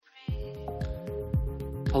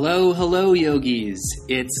Hello, yogis.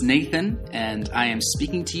 It's Nathan, and I am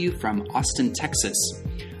speaking to you from Austin, Texas.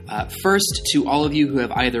 First, to all of you who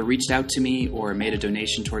have either reached out to me or made a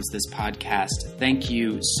donation towards this podcast, thank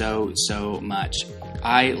you so much.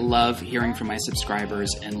 I love hearing from my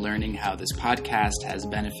subscribers and learning how this podcast has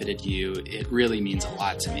benefited you. It really means a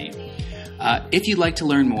lot to me. If you'd like to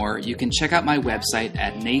learn more, you can check out my website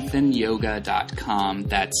at nathanyoga.com.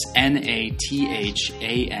 That's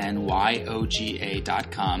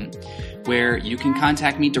NATHANYOGA.com, where you can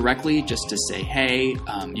contact me directly just to say hey.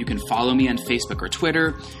 You can follow me on Facebook or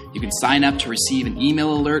Twitter. You can sign up to receive an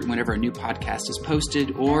email alert whenever a new podcast is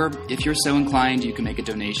posted, or if you're so inclined, you can make a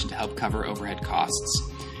donation to help cover overhead costs.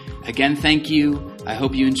 Again, thank you. I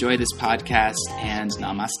hope you enjoy this podcast, and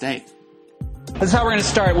namaste. This is how we're going to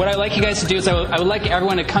start. What I'd like you guys to do is I would like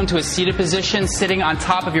everyone to come to a seated position, sitting on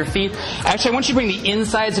top of your feet. Actually, I want you to bring the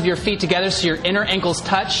insides of your feet together so your inner ankles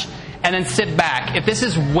touch, and then sit back. If this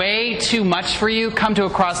is way too much for you, come to a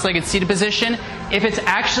cross-legged seated position. If it's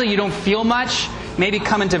actually you don't feel much, maybe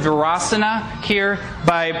come into Virasana here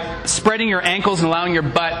by spreading your ankles and allowing your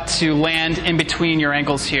butt to land in between your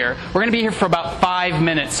ankles here. We're going to be here for about 5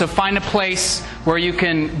 minutes, so find a place where you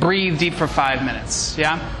can breathe deep for 5 minutes.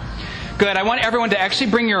 Yeah? Good. I want everyone to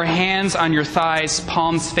actually bring your hands on your thighs,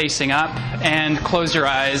 palms facing up, and close your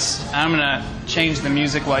eyes. I'm going to change the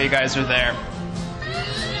music while you guys are there.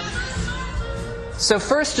 So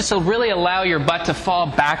first, just to really allow your butt to fall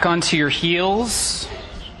back onto your heels.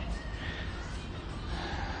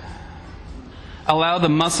 Allow the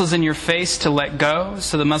muscles in your face to let go,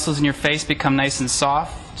 so the muscles in your face become nice and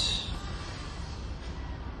soft.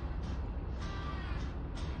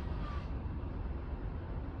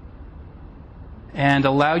 And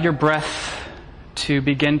allow your breath to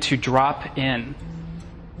begin to drop in.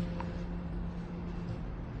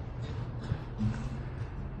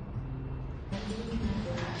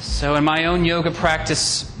 So in my own yoga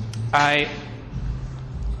practice, the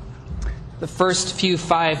first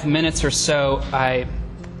 5 minutes or so, I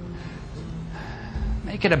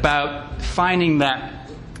make it about finding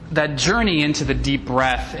that journey into the deep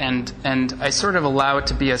breath, and I sort of allow it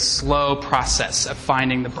to be a slow process of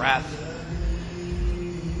finding the breath.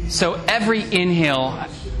 So every inhale,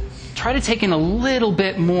 try to take in a little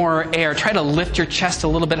bit more air. Try to lift your chest a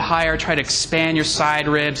little bit higher. Try to expand your side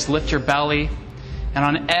ribs, lift your belly. And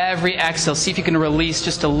on every exhale, see if you can release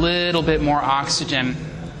just a little bit more oxygen.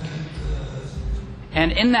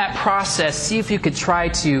 And in that process, see if you could try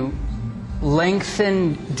to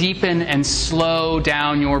lengthen, deepen, and slow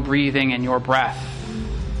down your breathing and your breath.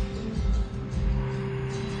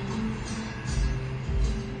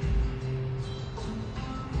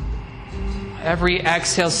 Every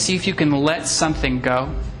exhale, see if you can let something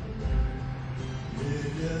go.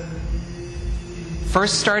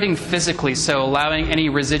 First, starting physically, so allowing any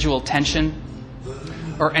residual tension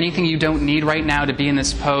or anything you don't need right now to be in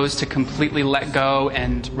this pose to completely let go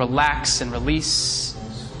and relax and release.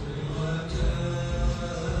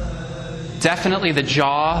 Definitely the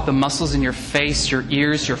jaw, the muscles in your face, your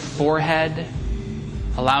ears, your forehead,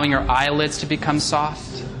 allowing your eyelids to become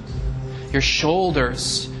soft, your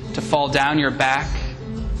shoulders to fall down your back.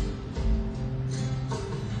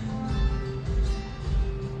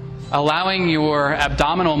 Allowing your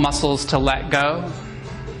abdominal muscles to let go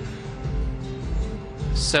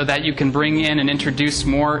so that you can bring in and introduce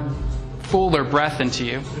more fuller breath into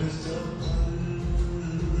you.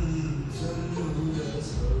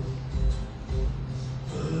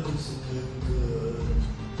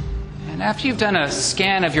 And after you've done a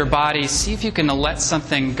scan of your body, see if you can let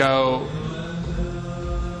something go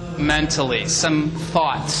mentally, some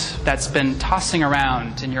thought that's been tossing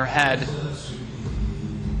around in your head. It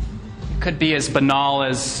could be as banal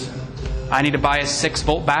as, I need to buy a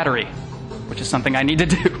 6-volt battery, which is something I need to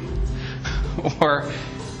do. Or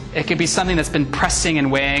it could be something that's been pressing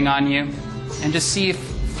and weighing on you. And just see if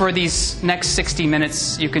for these next 60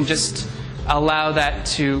 minutes you can just allow that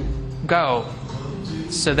to go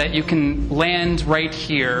so that you can land right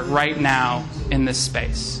here, right now, in this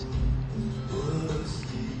space.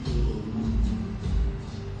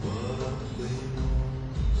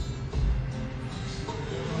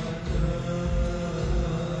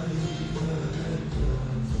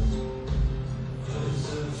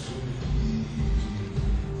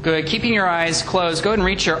 Good. Keeping your eyes closed, go ahead and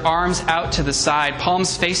reach your arms out to the side,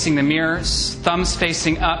 palms facing the mirrors, thumbs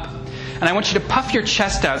facing up. And I want you to puff your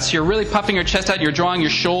chest out. So you're really puffing your chest out. You're drawing your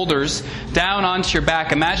shoulders down onto your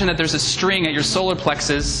back. Imagine that there's a string at your solar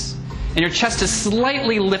plexus. and your chest is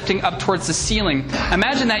slightly lifting up towards the ceiling.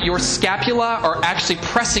 Imagine that your scapula are actually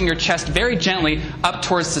pressing your chest very gently up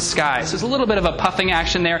towards the sky. So there's a little bit of a puffing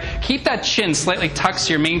action there. Keep that chin slightly tucked so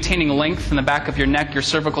you're maintaining length in the back of your neck, your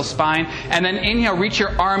cervical spine. And then inhale, reach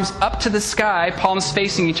your arms up to the sky, palms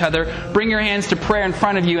facing each other. Bring your hands to prayer in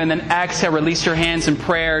front of you, and then exhale, release your hands in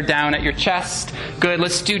prayer down at your chest. Good.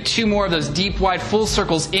 Let's do 2 more of those deep, wide, full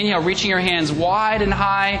circles. Inhale, reaching your hands wide and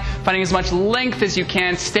high, finding as much length as you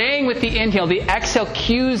can, staying with the inhale. The exhale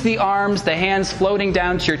cues the arms, the hands floating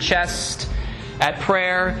down to your chest at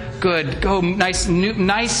prayer. Good. Go nice,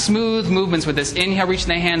 smooth movements with this. Inhale, reaching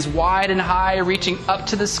the hands wide and high, reaching up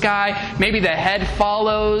to the sky. Maybe the head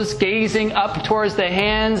follows, gazing up towards the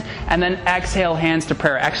hands, and then exhale, hands to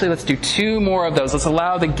prayer. Actually, let's do 2 more of those. Let's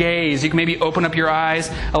allow the gaze. You can maybe open up your eyes,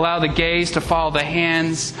 allow the gaze to follow the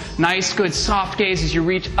hands. Nice, good, soft gaze as you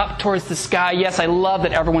reach up towards the sky. Yes, I love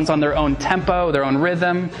that everyone's on their own tempo, their own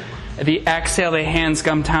rhythm. The exhale, the hands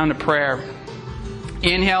come down to prayer.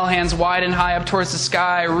 Inhale, hands wide and high up towards the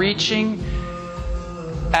sky, reaching.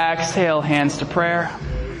 Exhale, hands to prayer.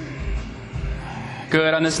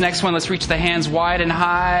 Good. On this next one, let's reach the hands wide and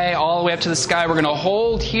high, all the way up to the sky. We're going to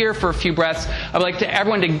hold here for a few breaths. I'd like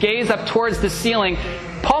everyone to gaze up towards the ceiling.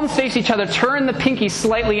 Palms face each other. Turn the pinky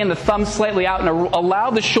slightly in, the thumb slightly out, and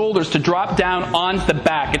allow the shoulders to drop down onto the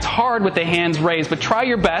back. It's hard with the hands raised, but try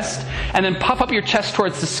your best. And then puff up your chest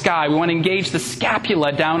towards the sky. We want to engage the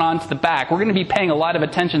scapula down onto the back. We're going to be paying a lot of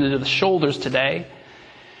attention to the shoulders today.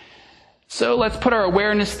 So let's put our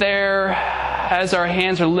awareness there as our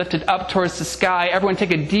hands are lifted up towards the sky. Everyone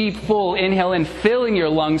take a deep, full inhale in, filling your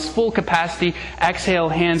lungs, full capacity. Exhale,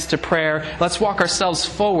 hands to prayer. Let's walk ourselves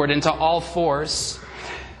forward into all fours.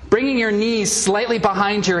 Bringing your knees slightly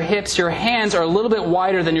behind your hips, your hands are a little bit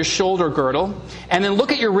wider than your shoulder girdle. And then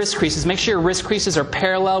look at your wrist creases. Make sure your wrist creases are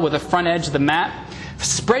parallel with the front edge of the mat.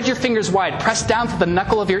 Spread your fingers wide. Press down to the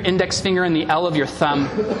knuckle of your index finger and the L of your thumb.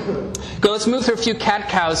 Go, let's move through a few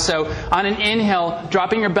cat-cows. So on an inhale,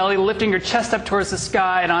 dropping your belly, lifting your chest up towards the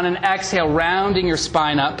sky. And on an exhale, rounding your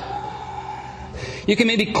spine up. You can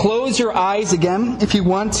maybe close your eyes again if you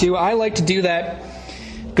want to. I like to do that.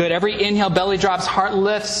 Good. Every inhale, belly drops, heart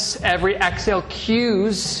lifts. Every exhale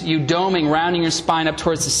cues you doming, rounding your spine up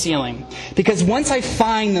towards the ceiling. Because once I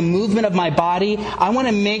find the movement of my body, I want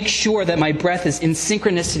to make sure that my breath is in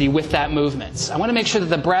synchronicity with that movement. I want to make sure that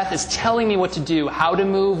the breath is telling me what to do, how to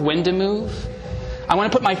move, when to move. I want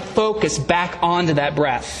to put my focus back onto that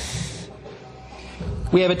breath.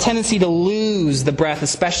 We have a tendency to lose the breath,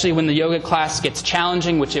 especially when the yoga class gets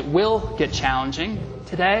challenging, which it will get challenging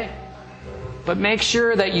today. But make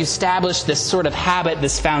sure that you establish this sort of habit,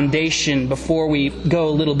 this foundation, before we go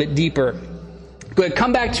a little bit deeper. Good.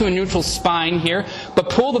 Come back to a neutral spine here, but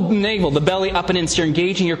pull the navel, the belly up and in, so you're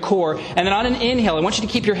engaging your core. And then on an inhale, I want you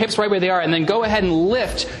to keep your hips right where they are, and then go ahead and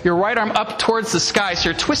lift your right arm up towards the sky. So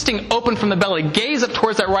you're twisting open from the belly. Gaze up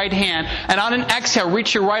towards that right hand. And on an exhale,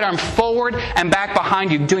 reach your right arm forward and back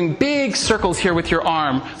behind you, doing big circles here with your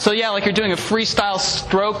arm. So yeah, like you're doing a freestyle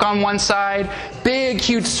stroke on one side. Big,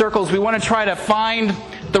 huge circles. We want to try to find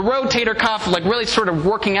the rotator cuff, like really sort of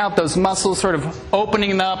working out those muscles, sort of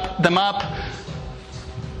opening them up.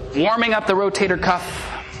 Warming up the rotator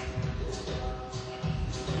cuff.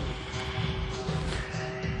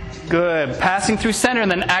 Good. Passing through center,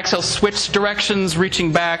 and then exhale, switch directions,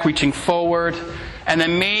 reaching back, reaching forward. And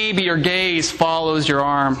then maybe your gaze follows your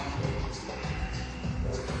arm.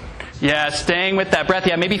 Yeah, staying with that breath.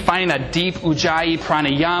 Yeah, maybe finding that deep Ujjayi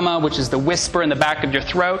pranayama, which is the whisper in the back of your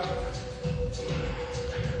throat.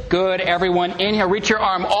 Good, everyone. Inhale, reach your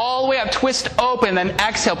arm all the way up, twist open, then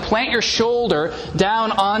exhale, plant your shoulder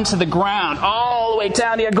down onto the ground, all the way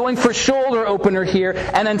down. Yeah, going for shoulder opener here,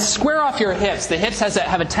 and then square off your hips. The hips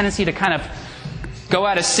have a tendency to kind of go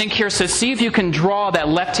out of sync here, so see if you can draw that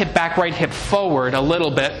left hip back, right hip forward a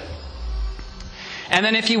little bit. And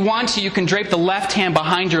then if you want to, you can drape the left hand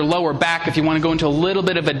behind your lower back if you want to go into a little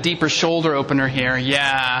bit of a deeper shoulder opener here.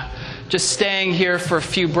 Yeah, just staying here for a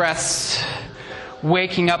few breaths.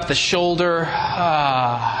 Waking up the shoulder.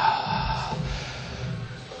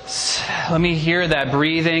 Let me hear that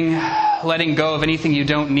breathing. Letting go of anything you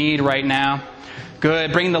don't need right now.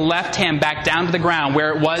 Good. Bring the left hand back down to the ground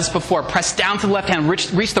where it was before. Press down to the left hand.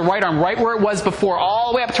 Reach the right arm right where it was before.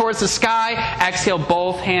 All the way up towards the sky. Exhale,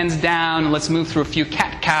 both hands down. Let's move through a few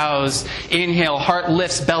cat-cows. Inhale, heart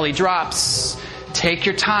lifts, belly drops. Take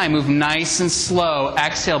your time. Move nice and slow.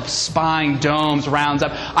 Exhale, spine domes, rounds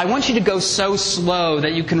up. I want you to go so slow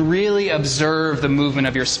that you can really observe the movement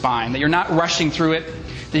of your spine, that you're not rushing through it,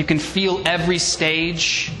 that you can feel every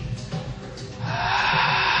stage.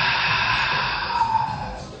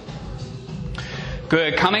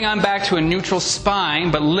 Good. Coming on back to a neutral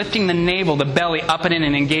spine, but lifting the navel, the belly up and in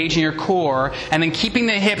and engaging your core. And then keeping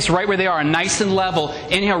the hips right where they are, nice and level.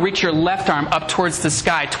 Inhale, reach your left arm up towards the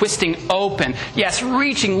sky, twisting open. Yes,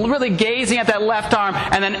 reaching, really gazing at that left arm.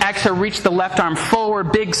 And then exhale, reach the left arm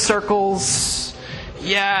forward, big circles.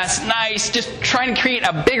 Yes, nice. Just trying to create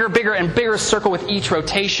a bigger and bigger circle with each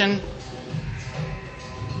rotation.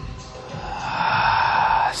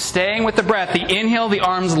 Staying with the breath. The inhale, the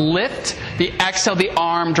arms lift. The exhale, the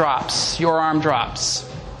arm drops. Your arm drops.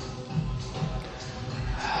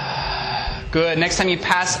 Good. Next time you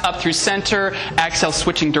pass up through center, exhale,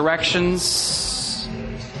 switching directions.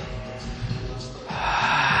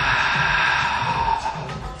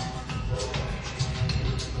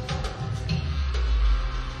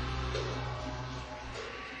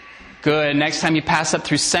 Good. Next time you pass up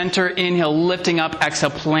through center, inhale, lifting up, exhale,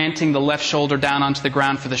 planting the left shoulder down onto the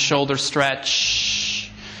ground for the shoulder stretch.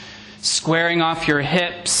 Squaring off your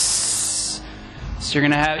hips. So you're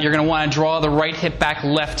going to want to draw the right hip back,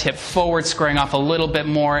 left hip forward, squaring off a little bit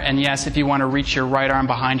more. And yes, if you want to reach your right arm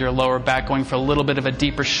behind your lower back, going for a little bit of a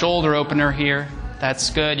deeper shoulder opener here. That's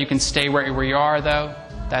good. You can stay where you are, though.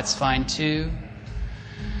 That's fine, too.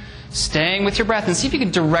 Staying with your breath, and see if you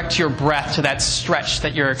can direct your breath to that stretch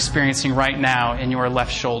that you're experiencing right now in your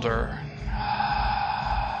left shoulder.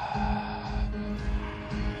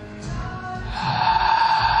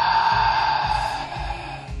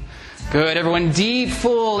 Good, everyone. Deep,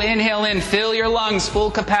 full inhale in. Fill your lungs, full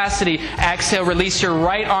capacity. Exhale, release your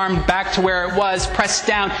right arm back to where it was. Press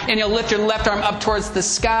down. Inhale, lift your left arm up towards the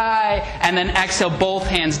sky. And then exhale, both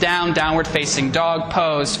hands down, downward facing dog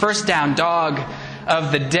pose. First down dog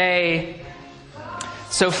of the day.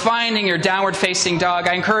 So finding your downward facing dog,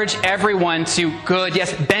 I encourage everyone to,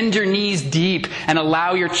 bend your knees deep and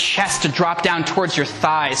allow your chest to drop down towards your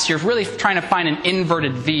thighs. So you're really trying to find an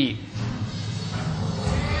inverted V.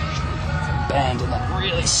 Bend and then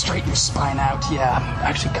really straighten your spine out. Yeah,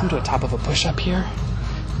 actually come to the top of a push-up here.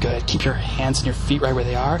 Good. Keep your hands and your feet right where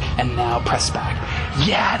they are. And now press back.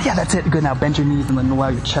 Yeah, that's it. Good. Now bend your knees and then allow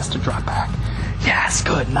your chest to drop back. Yes,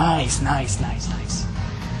 good. Nice.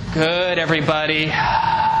 Good, everybody.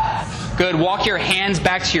 Good. Walk your hands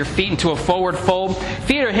back to your feet into a forward fold.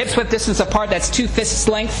 Feet are hips width distance apart. That's 2 fists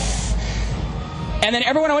length. And then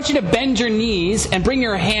everyone, I want you to bend your knees and bring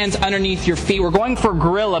your hands underneath your feet. We're going for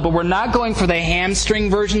gorilla, but we're not going for the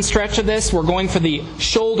hamstring version stretch of this. We're going for the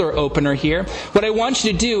shoulder opener here. What I want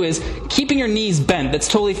you to do is, keeping your knees bent, that's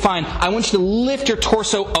totally fine. I want you to lift your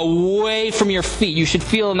torso away from your feet. You should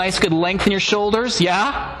feel a nice good length in your shoulders.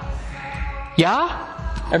 Yeah?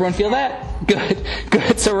 Everyone feel that?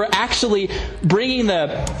 Good. So we're actually bringing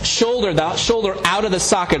the shoulder out of the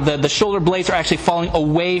socket. The shoulder blades are actually falling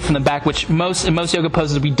away from the back, which in most yoga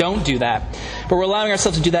poses we don't do that. But we're allowing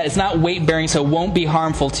ourselves to do that. It's not weight bearing, so it won't be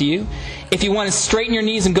harmful to you. If you want to straighten your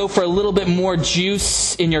knees and go for a little bit more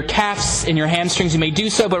juice in your calves, in your hamstrings, you may do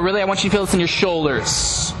so, but really I want you to feel this in your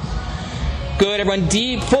shoulders. Good, everyone.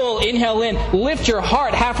 Deep, full, inhale in. Lift your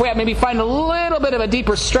heart halfway up. Maybe find a little bit of a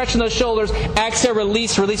deeper stretch in those shoulders. Exhale,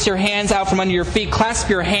 release. Release your hands out from under your feet. Clasp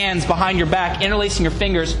your hands behind your back, interlacing your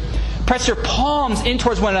fingers. Press your palms in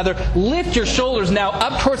towards one another. Lift your shoulders now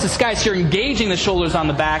up towards the sky so you're engaging the shoulders on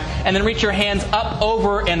the back. And then reach your hands up,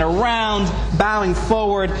 over, and around, bowing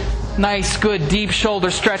forward. Nice, good, deep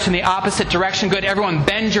shoulder stretch in the opposite direction. Good. Everyone,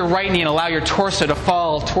 bend your right knee and allow your torso to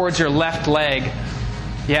fall towards your left leg.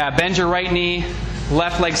 Yeah, bend your right knee,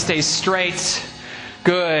 left leg stays straight.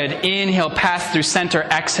 Good. Inhale, pass through center.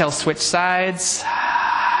 Exhale, switch sides.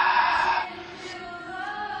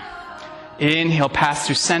 Inhale, pass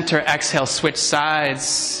through center. Exhale, switch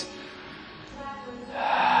sides.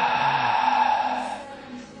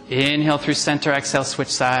 Inhale through center. Exhale,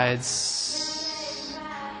 switch sides.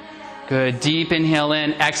 Good. Deep inhale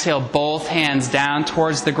in. Exhale, both hands down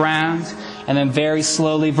towards the ground. And then very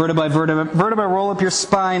slowly, vertebra by vertebra, roll up your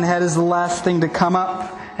spine. Head is the last thing to come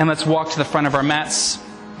up. And let's walk to the front of our mats.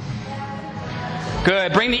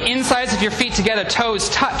 Good. Bring the insides of your feet together, toes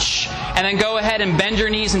touch. And then go ahead and bend your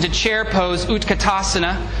knees into chair pose,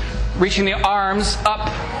 Utkatasana. Reaching the arms up.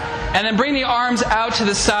 And then bring the arms out to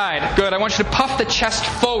the side. Good. I want you to puff the chest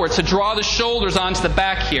forward, so draw the shoulders onto the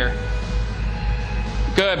back here.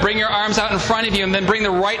 Good. Bring your arms out in front of you and then bring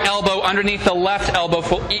the right elbow underneath the left elbow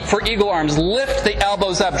for eagle arms. Lift the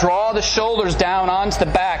elbows up. Draw the shoulders down onto the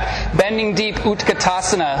back. Bending deep,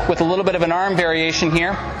 Utkatasana, with a little bit of an arm variation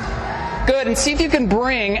here. Good. And see if you can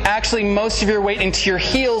bring actually most of your weight into your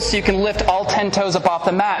heels so you can lift all 10 toes up off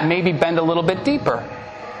the mat. Maybe bend a little bit deeper.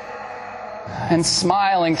 And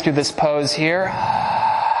smiling through this pose here.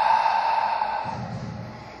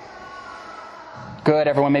 Good,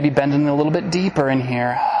 everyone. Maybe bending a little bit deeper in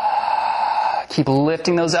here. Keep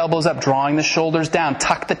lifting those elbows up, drawing the shoulders down.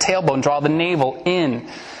 Tuck the tailbone, draw the navel in.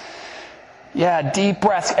 Yeah, deep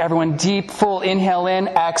breaths, everyone. Deep, full inhale in.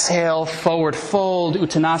 Exhale, forward fold.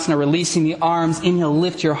 Uttanasana, releasing the arms. Inhale,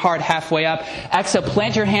 lift your heart halfway up. Exhale,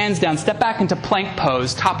 plant your hands down. Step back into plank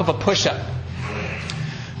pose, top of a push-up.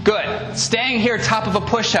 Good. Staying here, top of a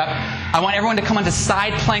push-up. I want everyone to come onto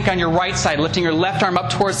side plank on your right side, lifting your left arm up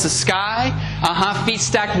towards the sky. Feet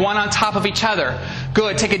stacked one on top of each other.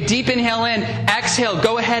 Good. Take a deep inhale in. Exhale,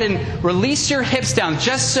 go ahead and release your hips down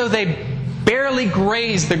just so they barely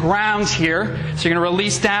graze the ground here. So you're going to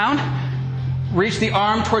release down, reach the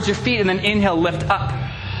arm towards your feet, and then inhale, lift up.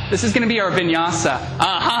 This is going to be our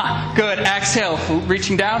vinyasa. Good. Exhale,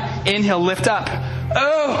 reaching down. Inhale, lift up.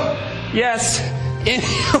 Oh, yes.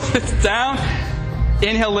 Inhale, lift down.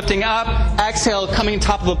 Inhale, lifting up. Exhale, coming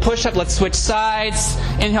top of a push-up. Let's switch sides.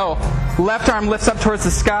 Inhale, left arm lifts up towards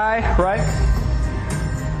the sky, right?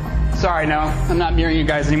 Sorry, no, I'm not mirroring you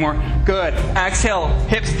guys anymore. Good. Exhale,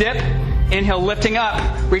 hips dip. Inhale, lifting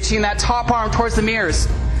up, reaching that top arm towards the mirrors.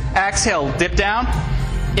 Exhale, dip down.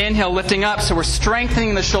 Inhale, lifting up. So we're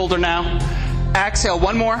strengthening the shoulder now. Exhale,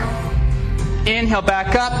 one more. Inhale,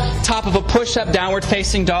 back up. Top of a push-up, downward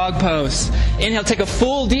facing dog pose. Inhale, take a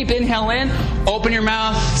full deep inhale in. Open your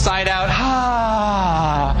mouth, side out.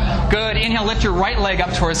 Good. Inhale, lift your right leg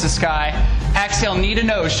up towards the sky. Exhale, knee to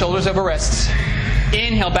nose, shoulders over wrists.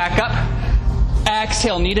 Inhale, back up.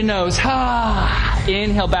 Exhale, knee to nose.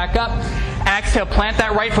 Inhale, back up. Exhale, plant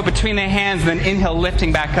that right foot between the hands, then inhale,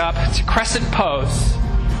 lifting back up to crescent pose.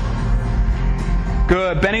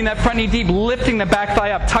 Good. Bending that front knee deep, lifting the back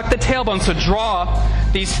thigh up. Tuck the tailbone, so draw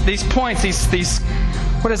these points, these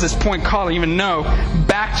what is this point called? I don't even know.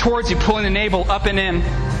 Back towards you, pulling the navel up and in.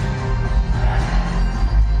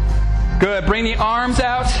 Good. Bring the arms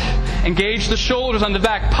out. Engage the shoulders on the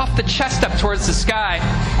back. Puff the chest up towards the sky.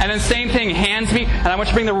 And then same thing, hands meet. And I want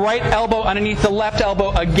you to bring the right elbow underneath the left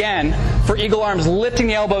elbow again. For eagle arms, lifting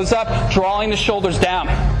the elbows up, drawing the shoulders down.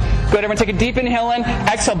 Good. Everyone take a deep inhale in.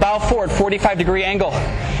 Exhale, bow forward, 45-degree angle.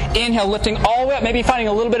 Inhale, lifting all the way up, maybe finding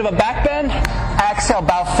a little bit of a back bend. Exhale,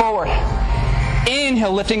 bow forward.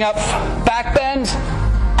 Inhale, lifting up, back bend.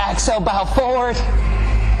 Exhale, bow forward.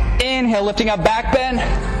 Inhale, lifting up, back bend.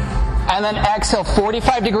 And then exhale,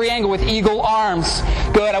 45-degree angle with eagle arms.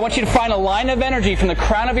 Good. I want you to find a line of energy from the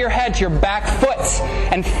crown of your head to your back foot.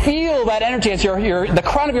 And feel that energy as the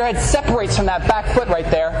crown of your head separates from that back foot right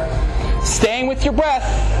there. Staying with your breath.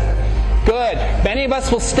 Good. Many of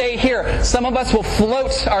us will stay here. Some of us will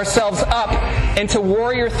float ourselves up into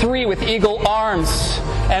Warrior 3 with eagle arms.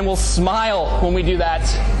 And we'll smile when we do that.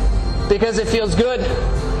 Because it feels good.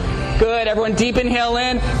 Good. Everyone deep inhale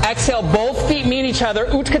in. Exhale. Both feet meet each other.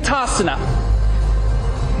 Utkatasana.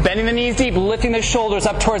 Bending the knees deep. Lifting the shoulders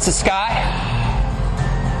up towards the sky.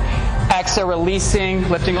 Exhale. Releasing.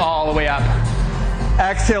 Lifting all the way up.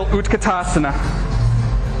 Exhale. Utkatasana.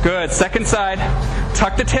 Good. Second side.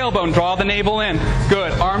 Tuck the tailbone. Draw the navel in.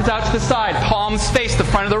 Good. Arms out to the side. Palms face the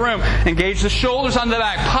front of the room. Engage the shoulders on the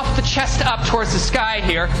back. Puff the chest up towards the sky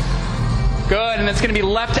here. Good. And it's going to be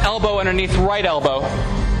left elbow underneath right elbow.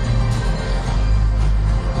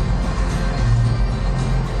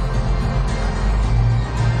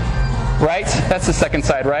 Right? That's the second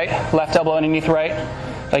side, right? Left elbow underneath right.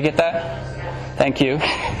 Did I get that? Thank you.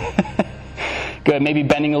 Good. Maybe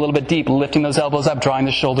bending a little bit deep, lifting those elbows up, drawing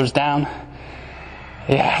the shoulders down.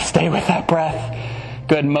 Yeah, stay with that breath.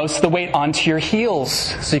 Good. Most of the weight onto your heels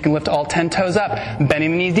so you can lift all 10 toes up.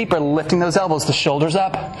 Bending the knees deeper, lifting those elbows, the shoulders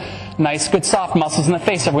up. Nice, good, soft muscles in the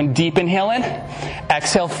face. Everyone deep inhale in.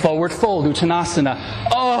 Exhale, forward fold, Uttanasana.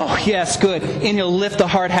 Oh, yes, good. Inhale, lift the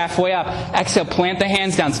heart halfway up. Exhale, plant the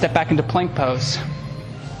hands down, step back into plank pose.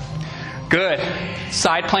 Good.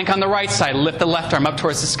 Side plank on the right side. Lift the left arm up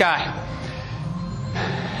towards the sky.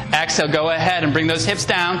 Exhale, go ahead and bring those hips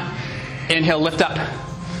down. Inhale, lift up.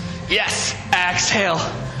 Yes. Exhale.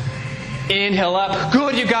 Inhale up.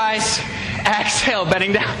 Good, you guys. Exhale,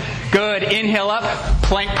 bending down. Good. Inhale up.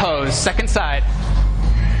 Plank pose. Second side.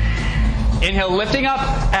 Inhale, lifting up.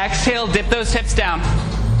 Exhale, dip those hips down.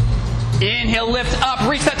 Inhale, lift up.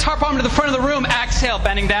 Reach that top arm to the front of the room. Exhale,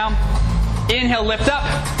 bending down. Inhale, lift up.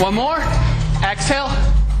 One more. Exhale.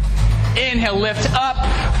 Inhale, lift up.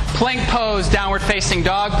 Plank pose. Downward facing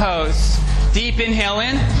dog pose. Deep inhale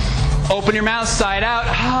in. Open your mouth, side out.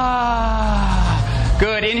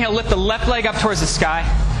 Good. Inhale, lift the left leg up towards the sky.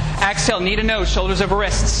 Exhale, knee to nose, shoulders over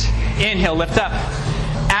wrists. Inhale, lift up.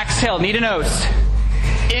 Exhale, knee to nose.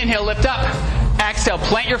 Inhale, lift up. Exhale,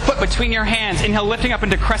 plant your foot between your hands. Inhale, lifting up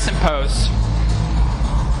into crescent pose.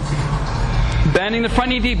 Bending the front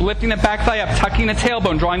knee deep, lifting the back thigh up, tucking the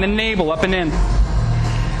tailbone, drawing the navel up and in.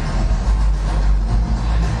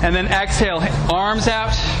 And then exhale, arms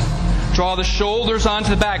out. Draw the shoulders onto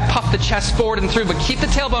the back, puff the chest forward and through, but keep the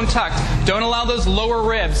tailbone tucked. Don't allow those lower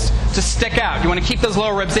ribs to stick out. You want to keep those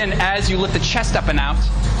lower ribs in as you lift the chest up and out.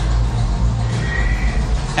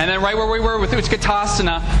 And then right where we were with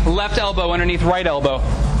Utkatasana, left elbow underneath right elbow.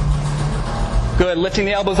 Good, lifting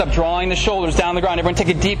the elbows up, drawing the shoulders down the ground. Everyone take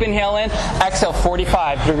a deep inhale in, exhale,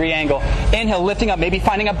 45-degree angle. Inhale, lifting up, maybe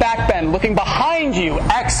finding a back bend, looking behind you.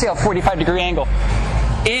 Exhale, 45-degree angle.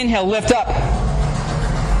 Inhale, lift up.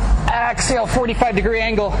 Exhale, 45-degree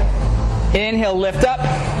angle. Inhale, lift up.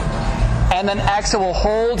 And then exhale, we'll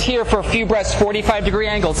hold here for a few breaths, 45-degree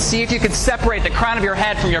angle. See if you can separate the crown of your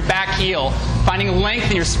head from your back heel, finding length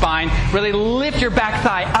in your spine. Really lift your back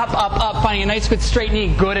thigh up, up, up, finding a nice good straight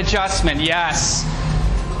knee. Good adjustment, yes.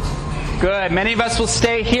 Good. Many of us will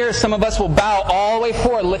stay here. Some of us will bow all the way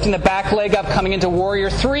forward, lifting the back leg up, coming into Warrior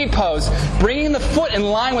 3 pose, bringing the foot in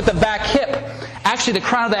line with the back hip. Actually, the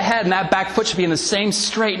crown of the head and that back foot should be in the same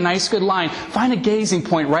straight, nice, good line. Find a gazing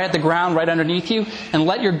point right at the ground, right underneath you, and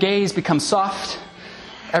let your gaze become soft.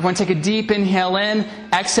 Everyone take a deep inhale in.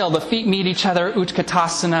 Exhale, the feet meet each other,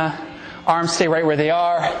 Utkatasana. Arms stay right where they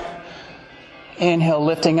are. Inhale,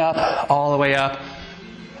 lifting up, all the way up.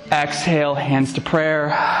 Exhale, hands to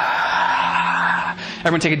prayer.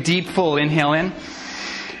 Everyone take a deep, full inhale in.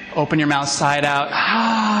 Open your mouth side out.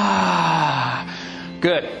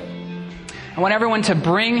 Good. I want everyone to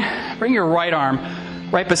bring your right arm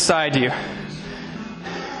right beside you.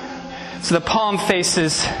 So the palm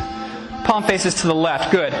faces to the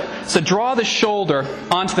left. Good. So draw the shoulder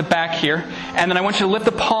onto the back here, and then I want you to lift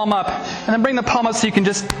the palm up, and then bring the palm up so you can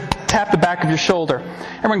just tap the back of your shoulder.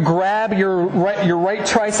 Everyone grab your right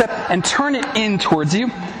tricep and turn it in towards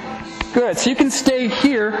you. Good. So you can stay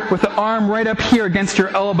here with the arm right up here against your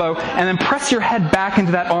elbow, and then press your head back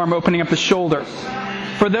into that arm, opening up the shoulder.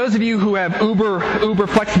 For those of you who have uber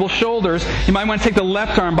flexible shoulders, you might want to take the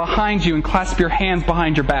left arm behind you and clasp your hands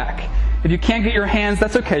behind your back. If you can't get your hands,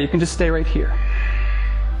 that's okay. You can just stay right here.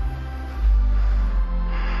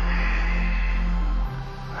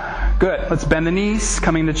 Good. Let's bend the knees,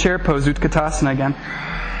 coming to chair pose, Utkatasana again.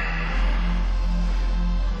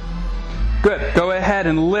 Good. Go ahead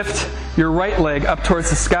and lift your right leg up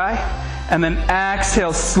towards the sky. And then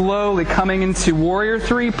exhale, slowly coming into Warrior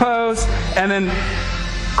 3 pose. And then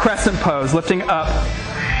crescent pose, lifting up.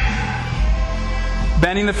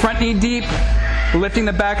 Bending the front knee deep. Lifting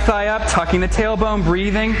the back thigh up, tucking the tailbone,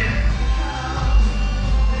 breathing.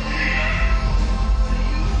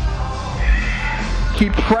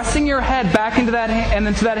 Keep pressing your head back into that hand and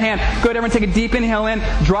then to that hand. Good, everyone take a deep inhale in.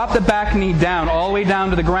 Drop the back knee down, all the way down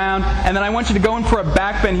to the ground. And then I want you to go in for a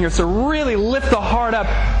back bend here. So really lift the heart up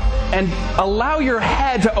and allow your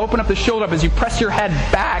head to open up the shoulder up as you press your head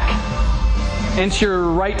back into your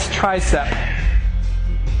right tricep.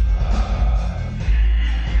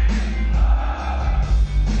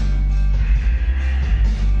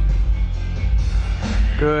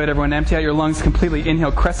 Good, everyone empty out your lungs completely.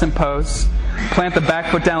 Inhale, crescent pose. Plant the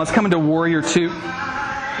back foot down. Let's come into Warrior 2.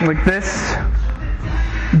 Like this.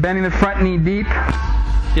 Bending the front knee deep.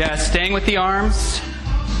 Yeah, staying with the arms.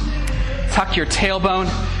 Tuck your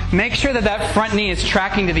tailbone. Make sure that front knee is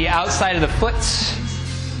tracking to the outside of the foot.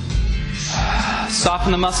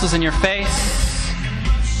 Soften the muscles in your face.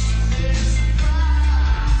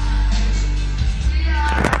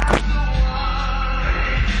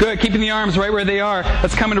 Good, keeping the arms right where they are.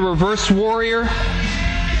 Let's come into reverse warrior.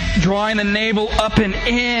 Drawing the navel up and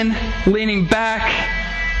in, leaning back.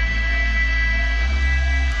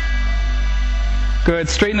 Good,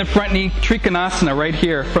 straighten the front knee, Trikonasana right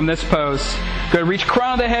here from this pose. Good, reach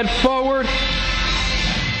crown of the head forward.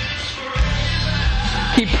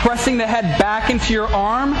 Keep pressing the head back into your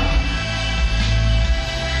arm.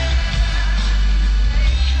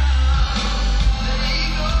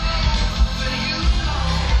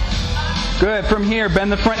 Good. From here,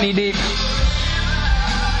 bend the front knee deep.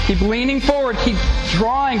 Keep leaning forward. Keep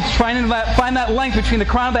drawing, trying to find that length between the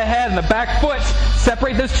crown of the head and the back foot.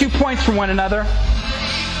 Separate those 2 points from one another.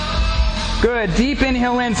 Good. Deep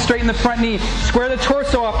inhale in. Straighten the front knee. Square the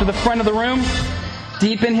torso off to the front of the room.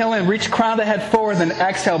 Deep inhale in. Reach crown of the head forward. Then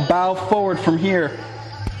exhale. Bow forward from here.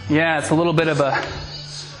 Yeah, it's a little bit of a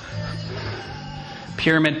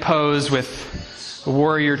pyramid pose with a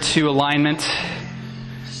Warrior 2 alignment.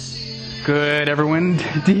 Good, everyone.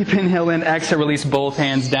 Deep inhale in, exhale, release both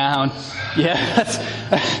hands down. Yes.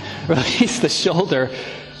 Release the shoulder.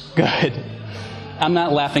 Good. I'm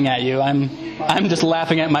not laughing at you. I'm just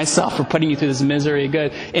laughing at myself for putting you through this misery.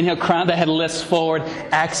 Good. Inhale, crown of the head lifts forward.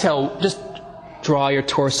 Exhale, just Draw your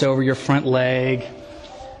torso over your front leg.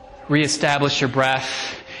 Reestablish your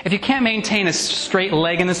breath. If you can't maintain a straight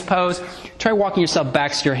leg in this pose, try walking yourself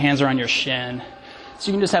back so your hands are on your shin. So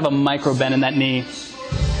you can just have a micro bend in that knee.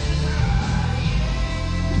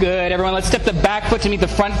 Good, everyone. Let's step the back foot to meet the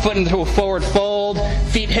front foot into a forward fold.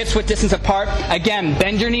 Feet hips width distance apart. Again,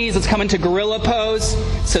 bend your knees. Let's come into gorilla pose.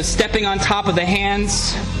 So stepping on top of the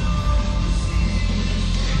hands.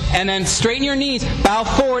 And then straighten your knees, bow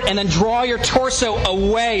forward, and then draw your torso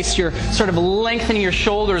away. So you're sort of lengthening your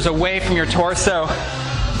shoulders away from your torso.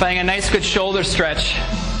 Finding a nice good shoulder stretch.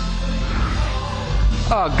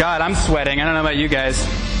 Oh God, I'm sweating. I don't know about you guys.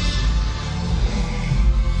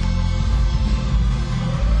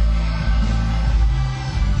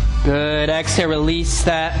 Good. Exhale, release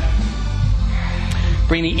that.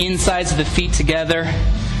 Bring the insides of the feet together.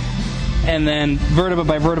 And then vertebra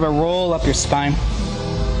by vertebra, roll up your spine.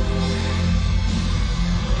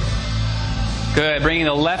 Good. Bringing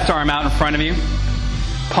the left arm out in front of you.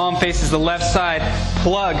 Palm faces the left side.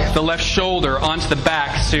 Plug the left shoulder onto the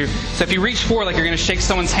back. So if you reach forward like you're going to shake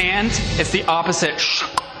someone's hand, it's the opposite.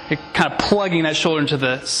 You're kind of plugging that shoulder into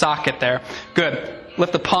the socket there. Good.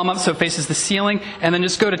 Lift the palm up so it faces the ceiling, and then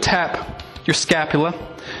just go to tap your scapula.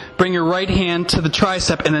 Bring your right hand to the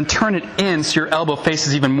tricep and then turn it in so your elbow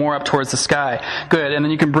faces even more up towards the sky. Good. And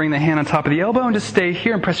then you can bring the hand on top of the elbow and just stay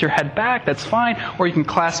here and press your head back. That's fine. Or you can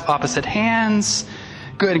clasp opposite hands.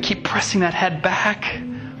 Good. And keep pressing that head back.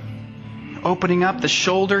 Opening up the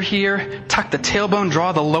shoulder here. Tuck the tailbone.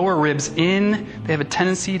 Draw the lower ribs in. They have a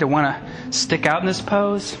tendency to want to stick out in this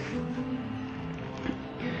pose.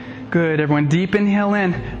 Good, everyone. Deep inhale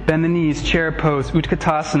in. Bend the knees. Chair pose.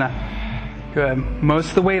 Utkatasana. Good. Most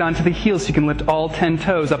of the weight onto the heels so you can lift all 10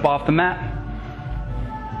 toes up off the mat.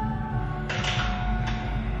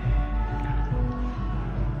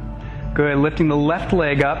 Good. Lifting the left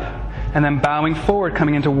leg up and then bowing forward,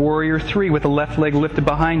 coming into Warrior 3 with the left leg lifted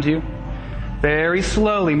behind you. Very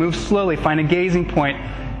slowly. Move slowly. Find a gazing point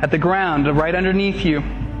at the ground right underneath you.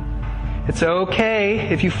 It's okay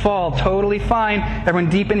if you fall, totally fine. Everyone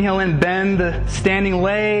deep inhale in, bend the standing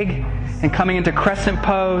leg, and coming into crescent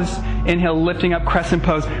pose. Inhale, lifting up crescent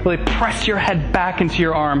pose. Really press your head back into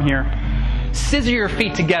your arm here. Scissor your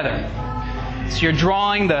feet together. So you're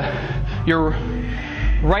drawing your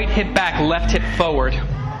right hip back, left hip forward.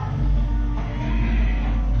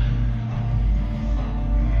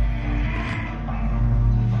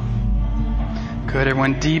 Good,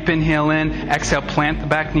 everyone. Deep inhale in. Exhale, plant the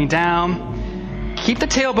back knee down. Keep the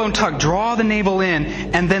tailbone tucked. Draw the navel in.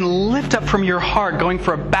 And then lift up from your heart, going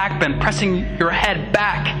for a back bend, pressing your head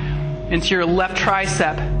back into your left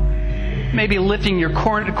tricep. Maybe lifting your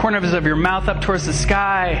corners of your mouth up towards the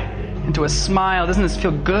sky into a smile. Doesn't this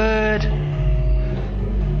feel good?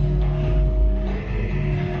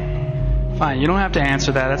 Fine. You don't have to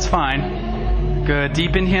answer that. That's fine. Good.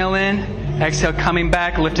 Deep inhale in. Exhale, coming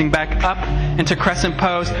back, lifting back up into crescent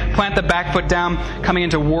pose. Plant the back foot down, coming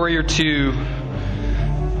into Warrior 2.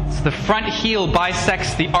 So the front heel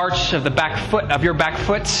bisects the arch of the back foot, of your back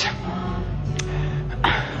foot.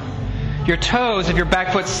 Your toes of your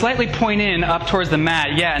back foot slightly point in up towards the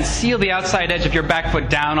mat. Yeah, and seal the outside edge of your back foot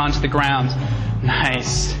down onto the ground.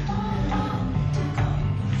 Nice.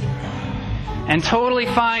 And totally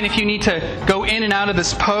fine if you need to go in and out of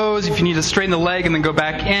this pose, if you need to straighten the leg and then go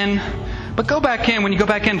back in. But go back in. When you go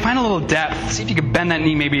back in, find a little depth. See if you can bend that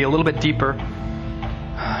knee maybe a little bit deeper.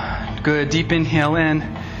 Good. Deep inhale in.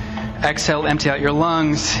 Exhale, empty out your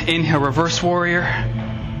lungs. Inhale, reverse warrior.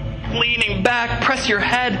 Leaning back. Press your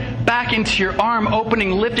head back into your arm,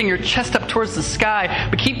 opening, lifting your chest up towards the sky.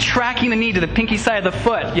 But keep tracking the knee to the pinky side of the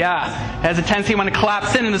foot. Yeah. It has a tendency when it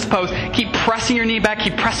collapses in this pose. Keep pressing your knee back.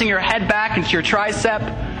 Keep pressing your head back into your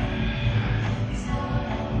tricep.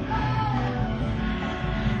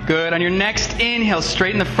 Good. On your next inhale,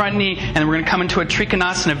 straighten the front knee, and then we're going to come into a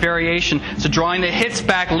Trikonasana variation. So drawing the hips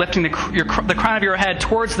back, lifting the crown of your head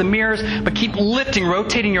towards the mirrors, but keep lifting,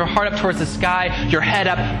 rotating your heart up towards the sky, your head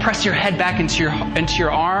up, press your head back into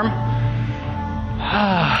your arm.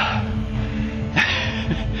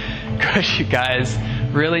 Good, you guys.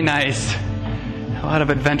 Really nice. A lot of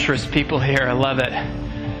adventurous people here. I love it.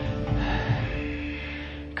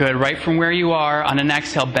 Good. Right from where you are, on an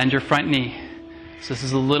exhale, bend your front knee. So this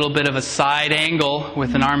is a little bit of a side angle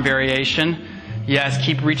with an arm variation. Yes,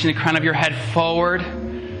 keep reaching the crown of your head forward.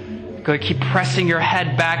 Good. Keep pressing your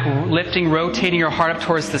head back, lifting, rotating your heart up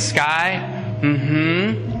towards the sky.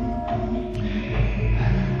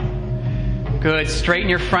 Good. Straighten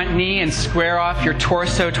your front knee and square off your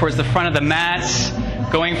torso towards the front of the mat.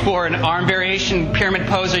 Going for an arm variation pyramid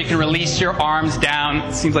pose, or you can release your arms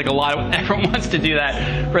down. Seems like everyone wants to do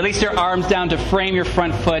that. Release your arms down to frame your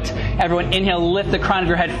front foot. Everyone inhale, lift the crown of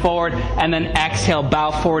your head forward, and then exhale,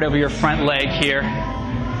 bow forward over your front leg here.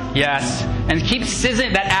 Yes. And keep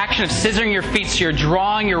scissoring, that action of scissoring your feet, so you're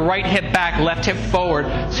drawing your right hip back, left hip forward,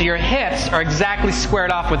 so your hips are exactly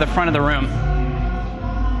squared off with the front of the room.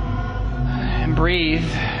 And breathe.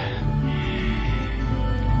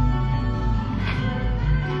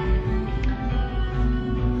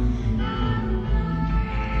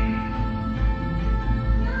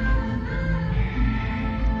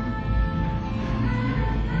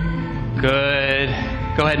 Good.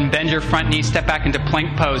 Go ahead and bend your front knee, step back into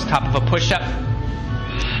plank pose, top of a push-up.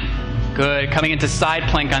 Good. Coming into side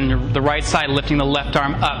plank on the right side, lifting the left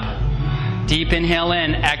arm up. Deep inhale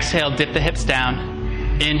in, exhale, dip the hips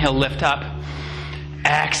down. Inhale, lift up.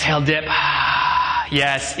 Exhale, dip.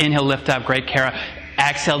 Yes, inhale, lift up. Great, Kara.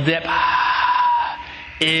 Exhale, dip.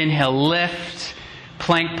 Inhale, lift.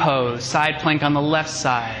 Plank pose, side plank on the left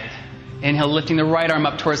side. Inhale, lifting the right arm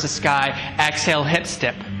up towards the sky. Exhale, hip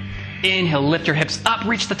dip. Inhale, lift your hips up,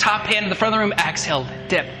 reach the top hand of the front of the room. Exhale,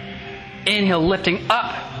 dip. Inhale, lifting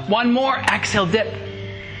up. One more. Exhale, dip.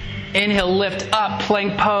 Inhale, lift up,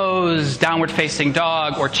 plank pose, downward facing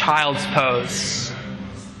dog, or child's pose.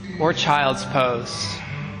 Or child's pose.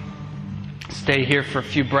 Stay here for a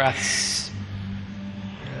few breaths.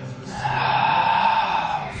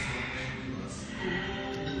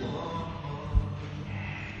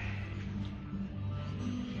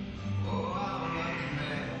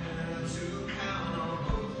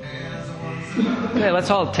 Okay,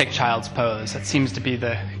 let's all take child's pose. That seems to be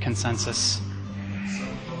the consensus.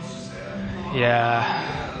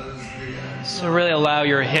 Yeah. So really allow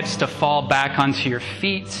your hips to fall back onto your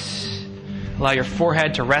feet. Allow your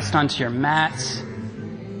forehead to rest onto your mat.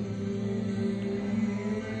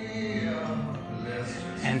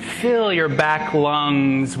 And fill your back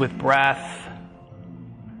lungs with breath.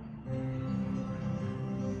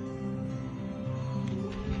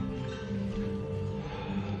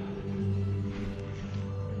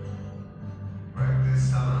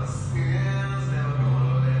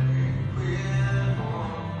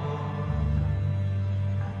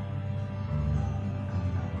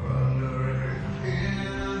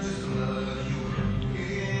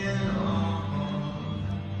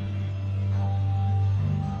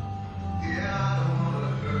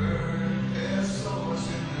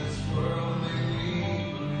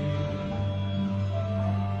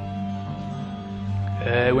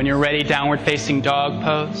 When you're ready, downward facing dog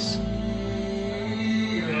pose.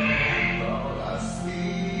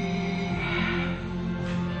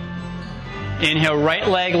 Inhale, right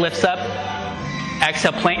leg lifts up.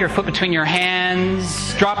 Exhale, plant your foot between your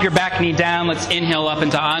hands. Drop your back knee down. Let's inhale up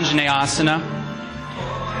into Anjaneyasana.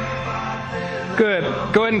 Good.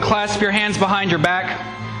 Go ahead and clasp your hands behind your back.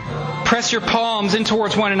 Press your palms in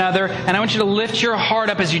towards one another, and I want you to lift your heart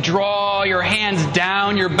up as you draw your hands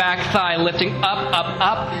down your back thigh, lifting up, up,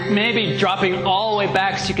 up, maybe dropping all the way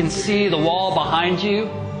back so you can see the wall behind you.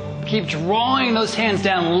 Keep drawing those hands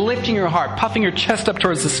down, lifting your heart, puffing your chest up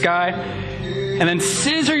towards the sky, and then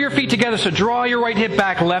scissor your feet together, so draw your right hip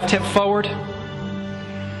back, left hip forward.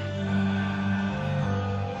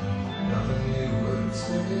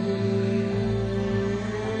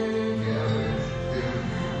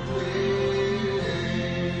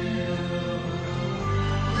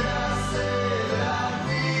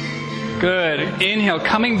 Good. Inhale,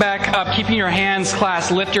 coming back up, keeping your hands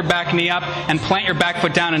clasped, lift your back knee up and plant your back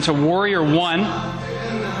foot down into Warrior One.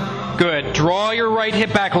 Good. Draw your right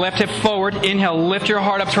hip back, left hip forward. Inhale, lift your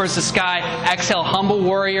heart up towards the sky. Exhale, Humble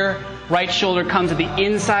Warrior. Right shoulder comes to the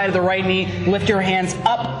inside of the right knee. Lift your hands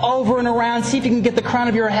up, over and around. See if you can get the crown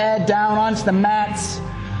of your head down onto the mats.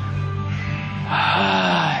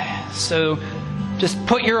 So just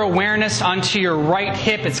put your awareness onto your right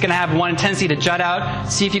hip. It's going to have one tendency to jut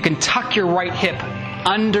out. See if you can tuck your right hip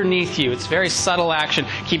underneath you. It's a very subtle action.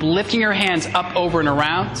 Keep lifting your hands up, over, and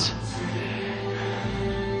around.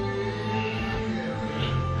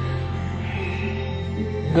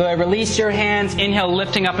 Good. Release your hands. Inhale,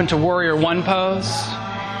 lifting up into Warrior One pose.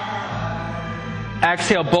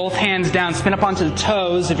 Exhale, both hands down. Spin up onto the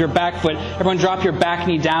toes of your back foot. Everyone drop your back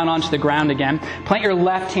knee down onto the ground again. Plant your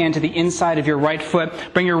left hand to the inside of your right foot.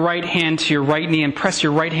 Bring your right hand to your right knee and press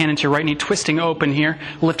your right hand into your right knee, twisting open here,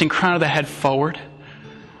 lifting crown of the head forward.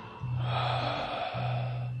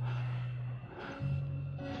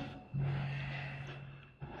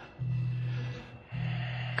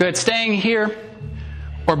 Good. Staying here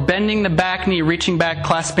or bending the back knee, reaching back,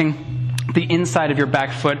 clasping the inside of your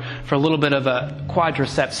back foot for a little bit of a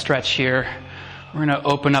quadricep stretch here. We're going to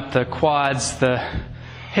open up the quads, the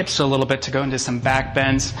hips a little bit to go into some back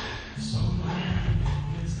bends.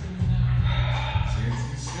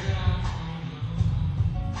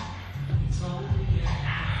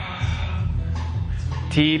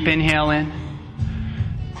 Deep inhale in.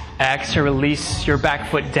 Exhale, release your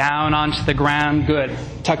back foot down onto the ground. Good.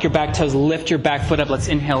 Tuck your back toes, lift your back foot up. Let's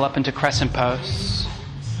inhale up into crescent pose.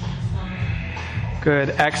 Good.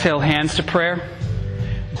 Exhale, hands to prayer.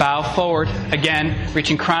 Bow forward. Again,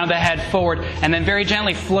 reaching crown of the head forward. And then very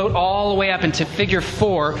gently float all the way up into figure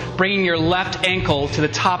 4, bringing your left ankle to the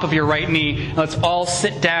top of your right knee. Let's all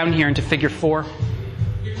sit down here into figure 4.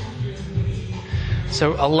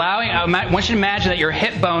 So I want you to imagine that your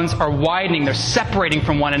hip bones are widening. They're separating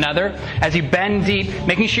from one another as you bend deep,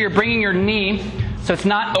 making sure you're bringing your knee so it's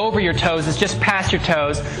not over your toes, it's just past your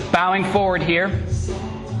toes, bowing forward here.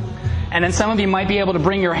 And then some of you might be able to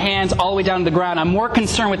bring your hands all the way down to the ground. I'm more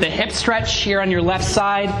concerned with the hip stretch here on your left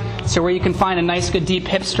side. So where you can find a nice, good, deep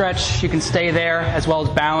hip stretch, you can stay there as well as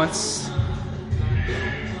balance.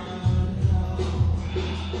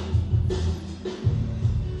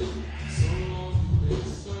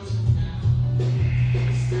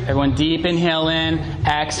 Everyone deep inhale in,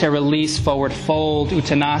 exhale, release, forward fold,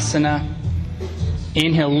 Uttanasana.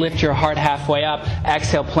 Inhale, lift your heart halfway up.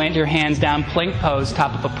 Exhale, plant your hands down, plank pose,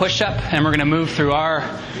 top of a push-up. And we're going to move through our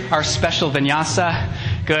special vinyasa.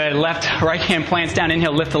 Good. Right hand plants down.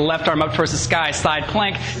 Inhale, lift the left arm up towards the sky. Side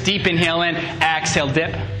plank. Deep inhale in. Exhale,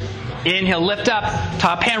 dip. Inhale, lift up.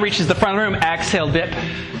 Top hand reaches the front of the room. Exhale, dip.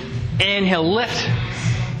 Inhale, lift.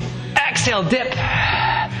 Exhale, dip.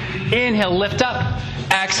 Inhale, lift up.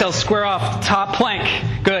 Exhale, square off, top plank.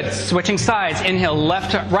 Good. Switching sides. Inhale,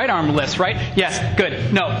 right arm lifts, right? Yes,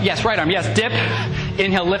 good. No, yes, right arm. Yes, dip.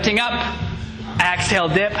 Inhale, lifting up. Exhale,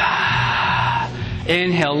 dip.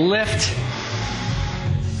 Inhale, lift.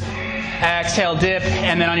 Exhale, dip.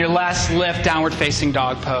 And then on your last lift, downward facing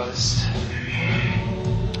dog pose.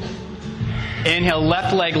 Inhale,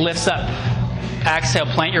 left leg lifts up. Exhale,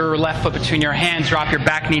 plant your left foot between your hands. Drop your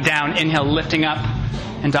back knee down. Inhale, lifting up.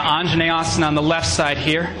 Into Anjaneyasana on the left side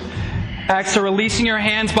here. Exhale, releasing your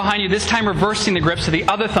hands behind you. This time reversing the grip so the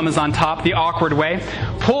other thumb is on top, the awkward way.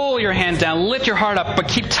 Pull your hands down, lift your heart up, but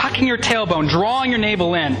keep tucking your tailbone, drawing your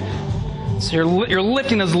navel in. So you're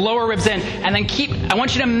lifting those lower ribs in. And then I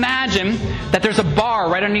want you to imagine that there's a bar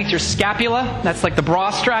right underneath your scapula. That's like the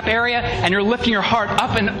bra strap area. And you're lifting your heart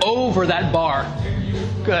up and over that bar.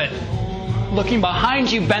 Good. Looking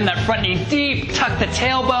behind you, bend that front knee deep, tuck the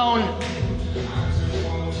tailbone.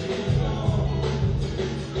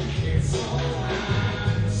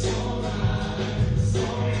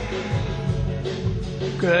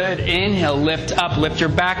 Good. Inhale, lift up, lift your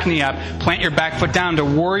back knee up. Plant your back foot down to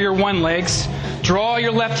warrior one legs. Draw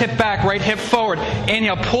your left hip back, right hip forward.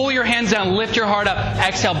 Inhale, pull your hands down, lift your heart up.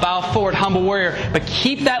 Exhale, bow forward, humble warrior. But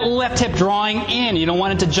keep that left hip drawing in. You don't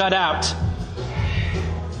want it to jut out.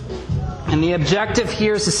 And the objective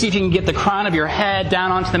here is to see if you can get the crown of your head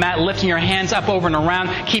down onto the mat, lifting your hands up, over, and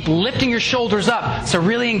around. Keep lifting your shoulders up. So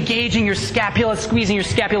really engaging your scapula, squeezing your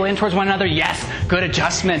scapula in towards one another. Yes, good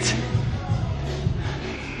adjustment.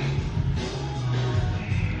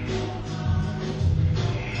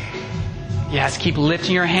 Yes, keep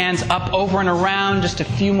lifting your hands up, over, and around. Just a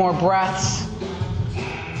few more breaths.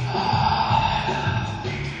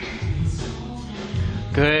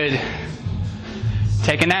 Good.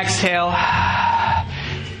 Take an exhale.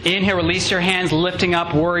 Inhale, release your hands, lifting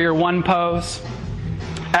up, warrior one pose.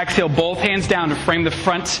 Exhale, both hands down to frame the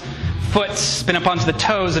front foot. Spin up onto the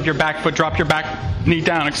toes of your back foot. Drop your back knee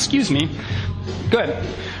down. Good.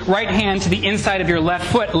 Right hand to the inside of your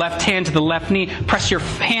left foot, left hand to the left knee. Press your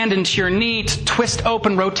hand into your knee, twist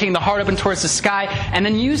open, rotating the heart open towards the sky, and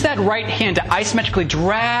then use that right hand to isometrically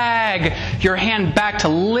drag your hand back to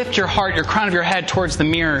lift your heart, your crown of your head towards the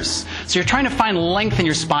mirrors. So you're trying to find length in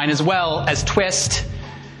your spine as well as twist.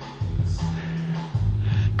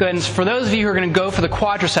 Good. And for those of you who are going to go for the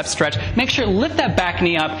quadricep stretch, make sure to lift that back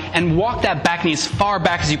knee up and walk that back knee as far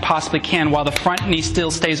back as you possibly can while the front knee still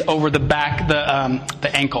stays over the back,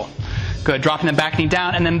 the ankle. Good. Dropping the back knee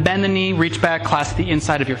down and then bend the knee, reach back, clasp the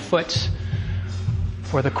inside of your foot.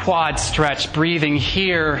 For the quad stretch, breathing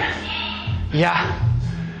here. Yeah,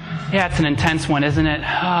 it's an intense one, isn't it?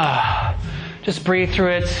 Just breathe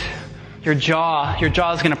through it. Your jaw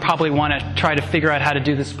is going to probably want to try to figure out how to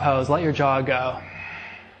do this pose. Let your jaw go.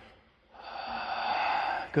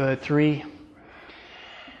 Good. 3,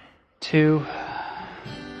 2,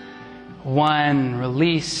 1.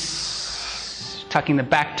 Release. Tucking the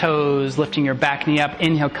back toes, lifting your back knee up.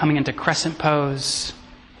 Inhale, coming into crescent pose.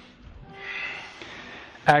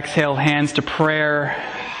 Exhale, hands to prayer.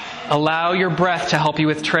 Allow your breath to help you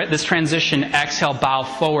with this transition. Exhale, bow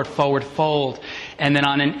forward, forward fold. And then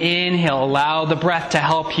on an inhale, allow the breath to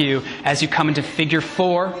help you as you come into figure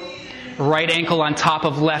 4. Right ankle on top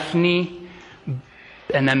of left knee.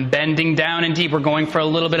 And then bending down and deep. We're going for a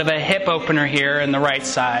little bit of a hip opener here in the right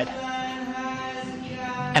side.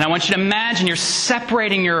 And I want you to imagine you're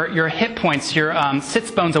separating your hip points, your sits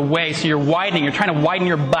bones away. So you're trying to widen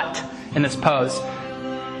your butt in this pose.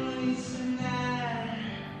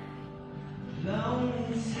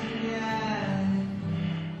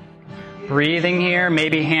 Breathing here,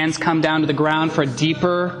 maybe hands come down to the ground for a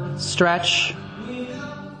deeper stretch.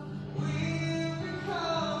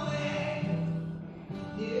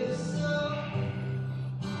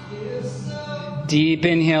 Deep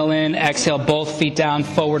inhale in, exhale both feet down,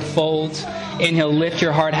 forward fold. Inhale, lift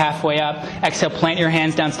your heart halfway up. Exhale, plant your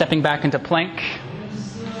hands down, stepping back into plank.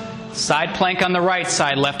 Side plank on the right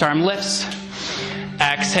side, left arm lifts.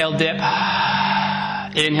 Exhale, dip.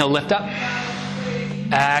 Inhale, lift up.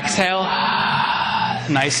 Exhale,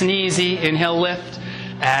 nice and easy. Inhale, lift.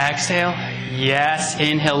 Exhale, yes.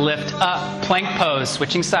 Inhale, lift up. Plank pose,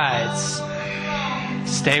 switching sides.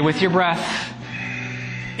 Stay with your breath.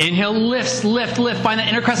 Inhale, lift. Find that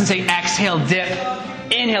inner crescent. Say, exhale, dip.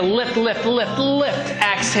 Inhale, lift.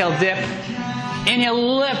 Exhale, dip.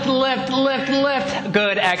 Inhale, lift.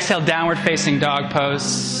 Good. Exhale, downward facing dog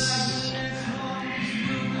pose.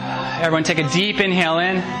 Everyone take a deep inhale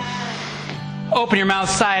in. Open your mouth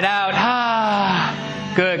side out.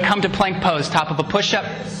 Good. Come to plank pose, top of a push-up.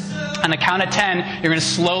 On the count of 10, you're going to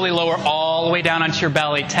slowly lower all the way down onto your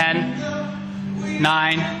belly. 10,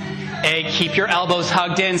 9, 8. Keep your elbows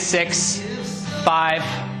hugged in. 6, 5,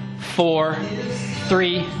 4,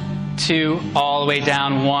 3, 2. All the way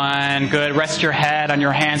down. 1. Good. Rest your head on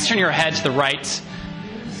your hands. Turn your head to the right.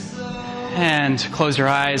 And close your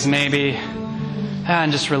eyes maybe.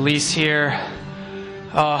 And just release here.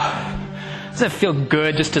 Oh, does it feel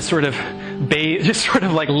good just to sort of bathe, just sort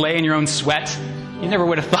of like lay in your own sweat? You never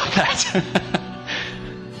would have thought that.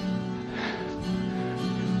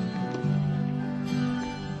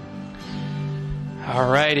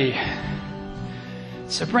 Alrighty.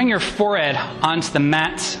 So bring your forehead onto the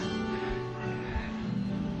mat.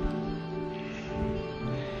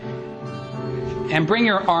 And bring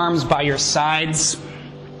your arms by your sides.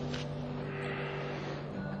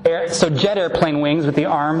 So jet airplane wings with the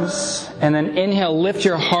arms. And then inhale, lift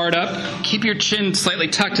your heart up. Keep your chin slightly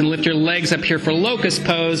tucked and lift your legs up here for locust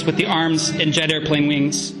pose with the arms and jet airplane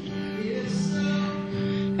wings.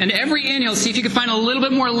 And every inhale, see if you can find a little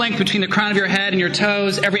bit more length between the crown of your head and your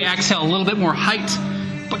toes. Every exhale, a little bit more height.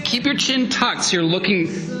 But keep your chin tucked so you're looking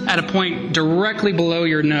at a point directly below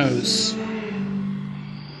your nose.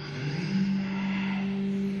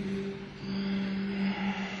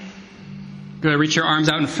 Good. Reach your arms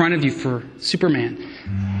out in front of you for Superman.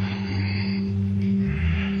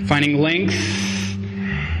 Finding length.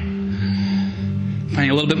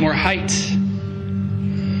 Finding a little bit more height.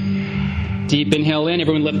 Deep inhale in.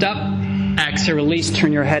 Everyone lift up. Exhale, release.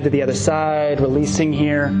 Turn your head to the other side. Releasing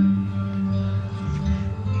here.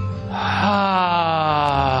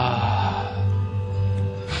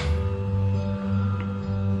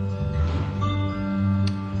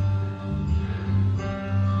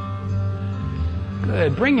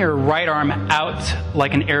 Good. Bring your right arm out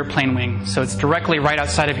like an airplane wing. So it's directly right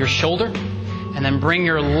outside of your shoulder. And then bring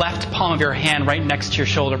your left palm of your hand right next to your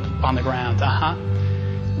shoulder on the ground.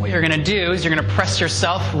 What you're going to do is you're going to press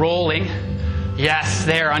yourself, rolling. Yes,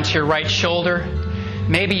 there, onto your right shoulder.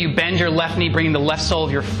 Maybe you bend your left knee, bringing the left sole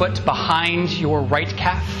of your foot behind your right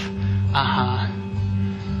calf.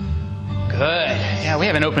 Good. Yeah, we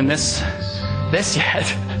haven't opened this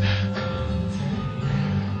yet.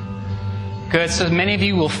 Good. So many of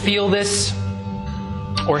you will feel this,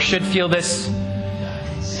 or should feel this,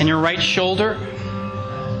 in your right shoulder.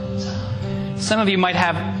 Some of you might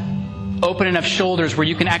have open enough shoulders where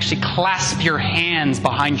you can actually clasp your hands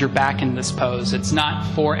behind your back in this pose. It's not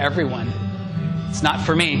for everyone. It's not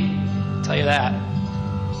for me. I'll tell you that.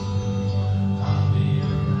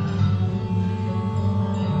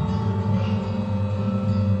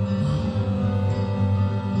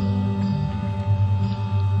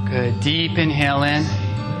 Good. Deep inhale in.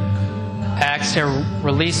 Exhale,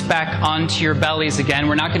 release back onto your bellies again.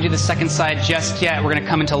 We're not going to do the second side just yet. We're going to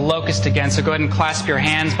come into locust again. So go ahead and clasp your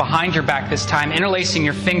hands behind your back this time, interlacing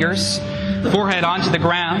your fingers, forehead onto the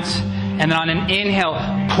ground. And then on an inhale,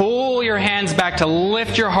 pull your hands back to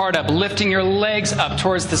lift your heart up, lifting your legs up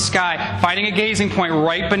towards the sky, finding a gazing point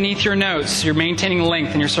right beneath your nose. So you're maintaining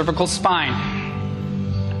length in your cervical spine.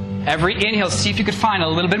 Every inhale, see if you could find a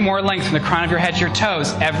little bit more length from the crown of your head to your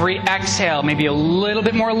toes. Every exhale, maybe a little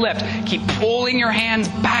bit more lift. Keep pulling your hands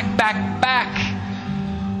back, back, back.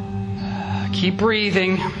 Keep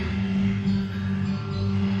breathing.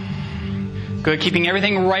 Good. Keeping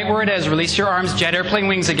everything right where it is. Release your arms. Jet airplane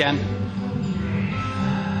wings again.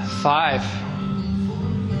 5,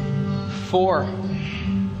 4,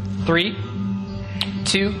 3,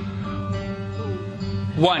 2,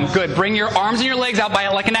 1. Good. Bring your arms and your legs out by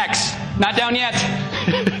it like an X. Not down yet.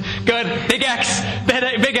 Good. Big X.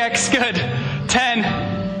 Big X. Good.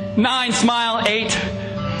 10, 9, smile. 8,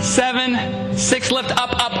 7, 6, lift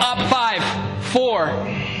up, up, up. 5, 4,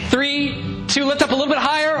 3, 2, lift up a little bit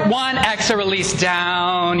higher. 1, exhale, release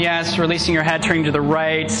down. Yes, releasing your head, turning to the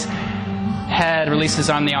right. Head releases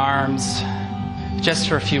on the arms. Just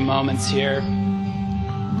for a few moments here.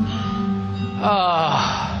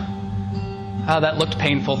 Oh, that looked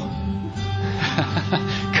painful.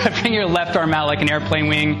 Good. Bring your left arm out like an airplane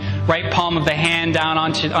wing. Right palm of the hand down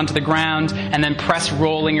onto the ground. And then press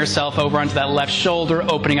rolling yourself over onto that left shoulder,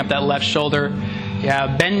 opening up that left shoulder.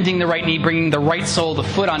 Yeah, bending the right knee, bringing the right sole of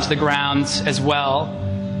the foot onto the ground as well.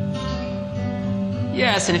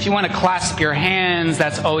 Yes, and if you want to clasp your hands,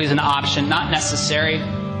 that's always an option, not necessary.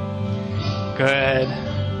 Good.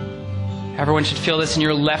 Everyone should feel this in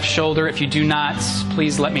your left shoulder. If you do not,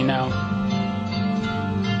 please let me know.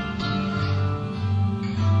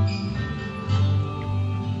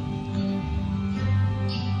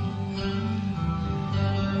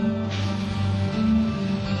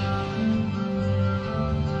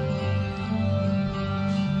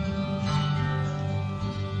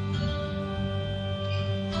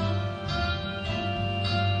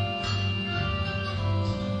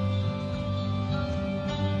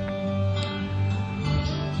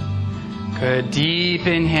 Good. Deep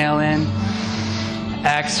inhale in.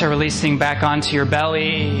 Exhale, releasing back onto your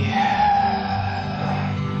belly.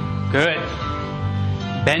 Good.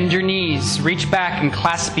 Bend your knees. Reach back and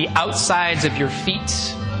clasp the outsides of your feet.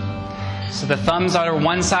 So the thumbs are on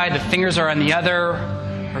one side, the fingers are on the other.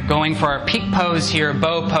 We're going for our peak pose here,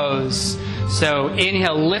 bow pose. So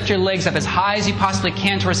inhale, lift your legs up as high as you possibly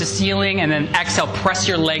can towards the ceiling, and then exhale, press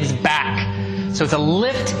your legs back. So it's a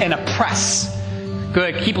lift and a press.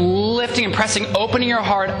 Good. Keep lifting and pressing, opening your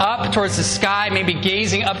heart up towards the sky, maybe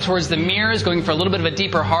gazing up towards the mirrors, going for a little bit of a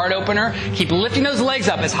deeper heart opener. Keep lifting those legs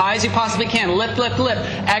up as high as you possibly can. Lift, lift, lift.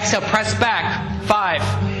 Exhale, press back.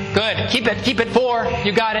 5. Good. Keep it. 4.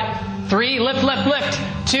 You got it. 3. Lift, lift, lift.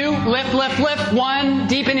 2. Lift, lift, lift. 1.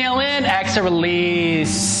 Deep inhale in. Exhale,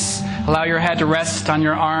 release. Allow your head to rest on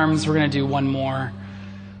your arms. We're going to do one more.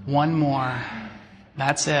 One more.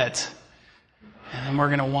 That's it. And then we're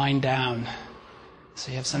going to wind down. So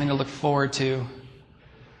you have something to look forward to.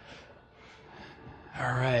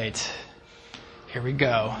 All right. Here we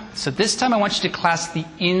go. So this time I want you to clasp the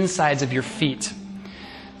insides of your feet.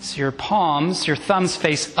 So your palms, your thumbs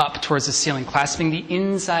face up towards the ceiling, clasping the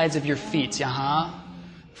insides of your feet.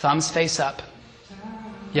 Thumbs face up.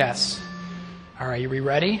 Yes. All right, are we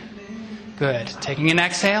ready? Good. Taking an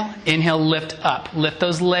exhale. Inhale, lift up. Lift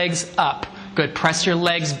those legs up. Good. Press your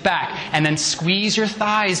legs back. And then squeeze your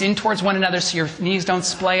thighs in towards one another so your knees don't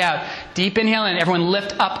splay out. Deep inhale in. Everyone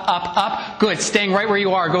lift up, up, up. Good. Staying right where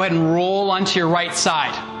you are. Go ahead and roll onto your right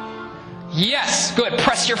side. Yes. Good.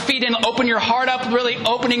 Press your feet in. Open your heart up. Really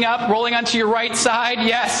opening up. Rolling onto your right side.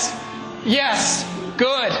 Yes. Yes.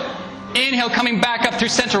 Good. Inhale. Coming back up through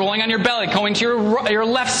center. Rolling on your belly. Going to your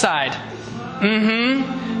left side.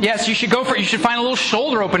 Yes, you should go for it. You should find a little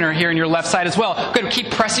shoulder opener here in your left side as well. Good. Keep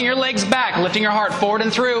pressing your legs back, lifting your heart forward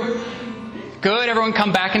and through. Good. Everyone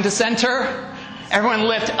come back into center. Everyone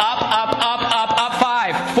lift up, up, up, up, up.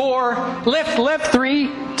 5, 4, lift, lift. 3,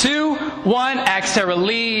 2, 1. Exhale,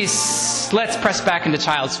 release. Let's press back into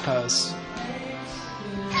child's pose.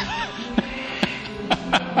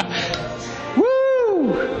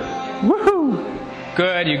 Woo! Woohoo!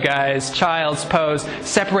 Good, you guys. Child's pose.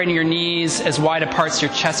 Separating your knees as wide apart so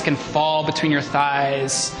your chest can fall between your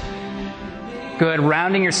thighs. Good.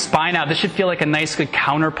 Rounding your spine out. This should feel like a nice, good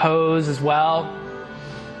counter pose as well.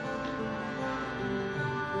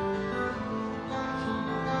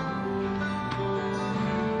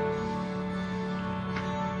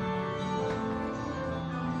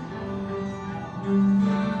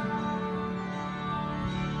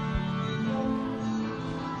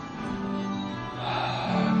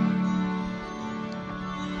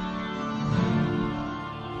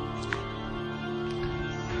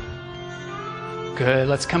 Good.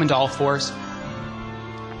 Let's come into all fours.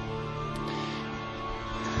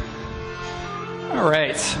 All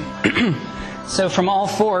right. So from all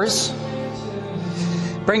fours,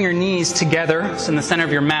 bring your knees together, so in the center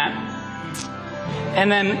of your mat.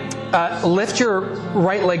 And then lift your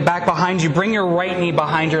right leg back behind you. Bring your right knee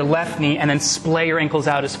behind your left knee, and then splay your ankles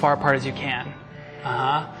out as far apart as you can.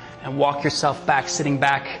 And walk yourself back, sitting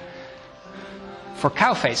back for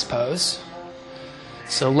cow face pose.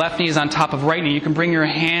 So left knee is on top of right knee. You can bring your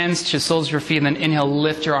hands to the soles of your feet, and then inhale,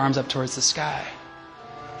 lift your arms up towards the sky.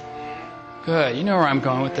 Good. You know where I'm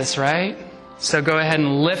going with this, right? So go ahead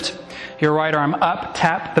and lift your right arm up,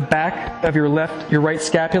 tap the back of your right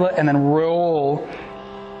scapula, and then roll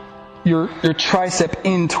your tricep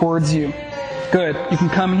in towards you. Good. You can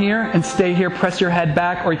come here and stay here, press your head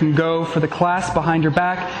back, or you can go for the clasp behind your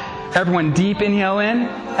back. Everyone deep inhale in,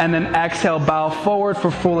 and then exhale, bow forward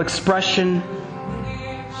for full expression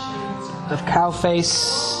of cow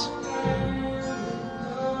face.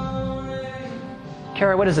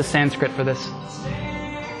 Kara, what is the Sanskrit for this?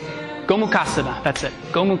 Gomukhasana. That's it.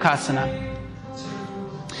 Gomukhasana.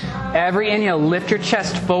 Every inhale, lift your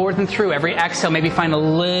chest forward and through. Every exhale, maybe find a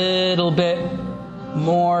little bit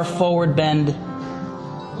more forward bend.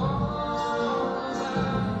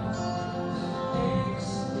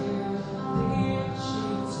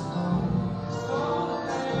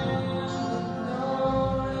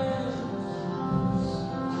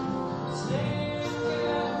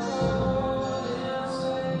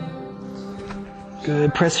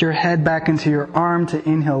 Good. Press your head back into your arm to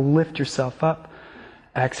inhale, lift yourself up.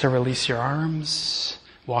 Exhale, release your arms.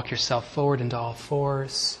 Walk yourself forward into all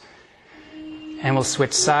fours. And we'll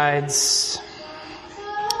switch sides.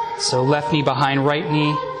 So left knee behind right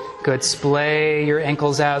knee. Good. Splay your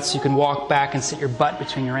ankles out so you can walk back and sit your butt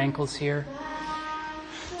between your ankles here.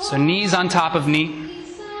 So knees on top of knee.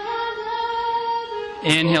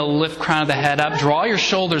 Inhale, lift crown of the head up. Draw your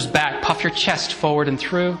shoulders back. Puff your chest forward and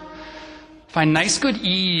through. Find nice good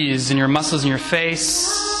ease in your muscles in your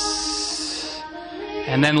face.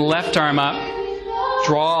 And then left arm up.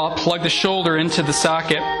 Plug the shoulder into the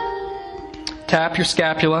socket. Tap your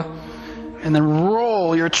scapula. And then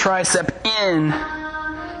roll your tricep in.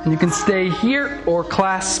 And you can stay here or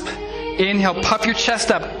clasp. Inhale, puff your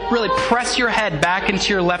chest up. Really press your head back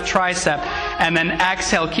into your left tricep. And then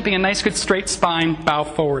exhale, keeping a nice good straight spine, bow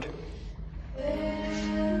forward.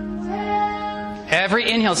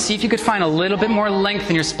 Every inhale, see if you could find a little bit more length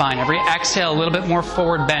in your spine. Every exhale, a little bit more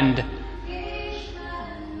forward bend.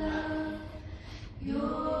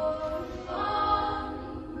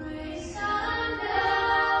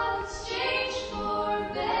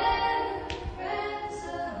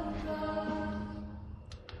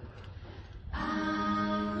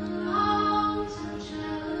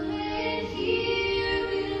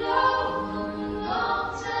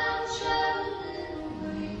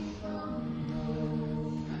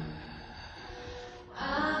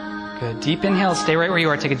 Good. Deep inhale. Stay right where you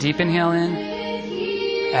are. Take a deep inhale in.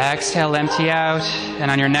 Exhale, empty out. And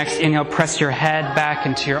on your next inhale, press your head back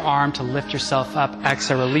into your arm to lift yourself up.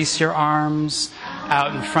 Exhale, release your arms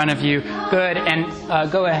out in front of you. Good.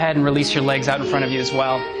 And go ahead and release your legs out in front of you as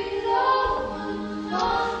well.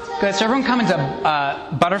 Good. So everyone come into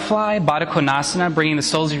butterfly, Baddha Konasana, bringing the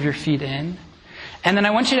soles of your feet in. And then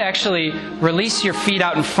I want you to actually release your feet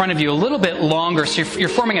out in front of you a little bit longer. So you're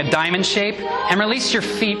forming a diamond shape. And release your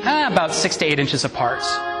feet about 6 to 8 inches apart.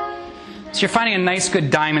 So you're finding a nice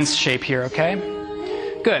good diamond shape here, okay?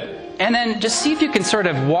 Good. And then just see if you can sort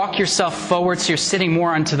of walk yourself forward so you're sitting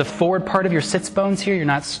more onto the forward part of your sits bones here. You're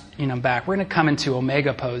not, back. We're going to come into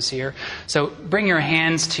Omega pose here. So bring your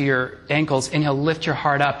hands to your ankles. Inhale, lift your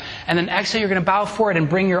heart up. And then exhale, you're going to bow forward and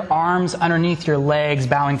bring your arms underneath your legs,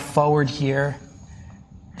 bowing forward here.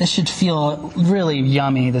 This should feel really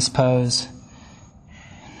yummy, this pose.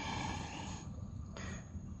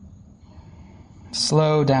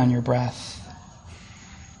 Slow down your breath.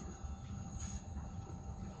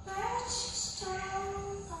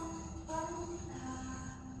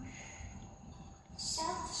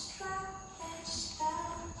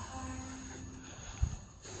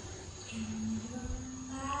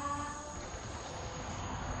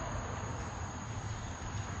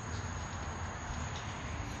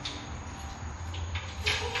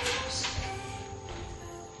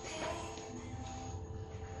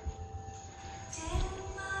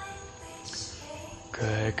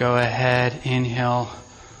 Good. Go ahead. Inhale.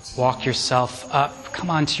 Walk yourself up. Come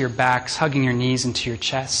onto your backs, hugging your knees into your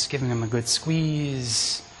chest, giving them a good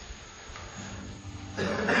squeeze.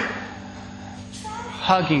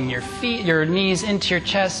 Hugging your feet, your knees into your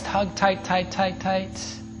chest. Hug tight, tight, tight,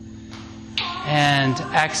 tight. And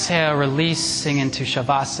exhale, releasing into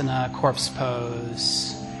Shavasana, corpse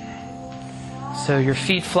pose. So your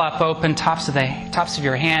feet flop open, tops of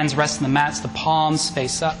your hands rest on the mats, the palms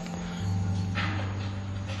face up.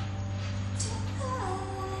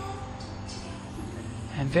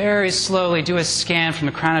 And very slowly do a scan from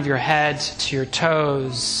the crown of your head to your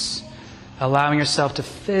toes, allowing yourself to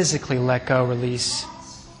physically let go, release.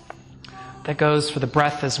 That goes for the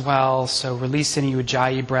breath as well, so release any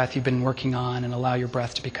Ujjayi breath you've been working on and allow your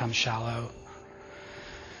breath to become shallow.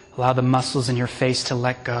 Allow the muscles in your face to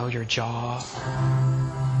let go, your jaw,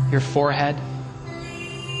 your forehead.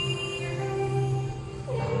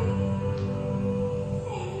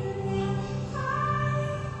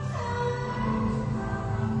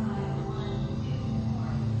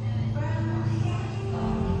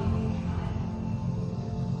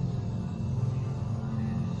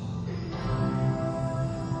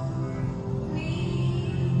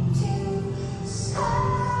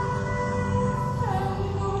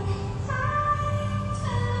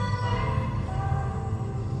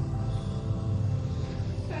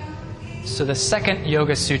 So the second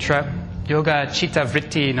Yoga Sutra, Yoga Chitta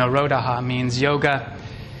Vritti Nirodha, means yoga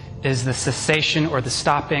is the cessation or the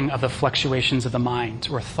stopping of the fluctuations of the mind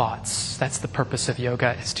or thoughts. That's the purpose of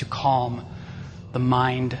yoga, is to calm the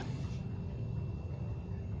mind.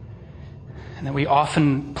 And that we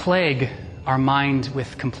often plague our mind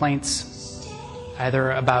with complaints,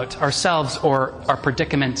 either about ourselves or our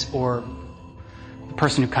predicament or the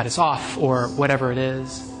person who cut us off or whatever it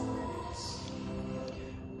is.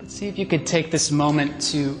 See if you could take this moment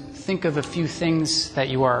to think of a few things that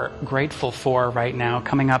you are grateful for right now,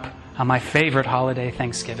 coming up on my favorite holiday,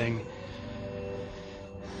 Thanksgiving.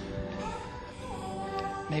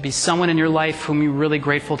 Maybe someone in your life whom you're really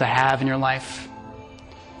grateful to have in your life.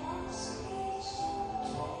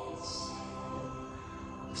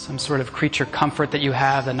 Some sort of creature comfort that you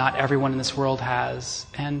have that not everyone in this world has.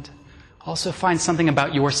 And also find something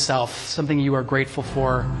about yourself, something you are grateful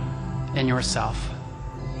for in yourself.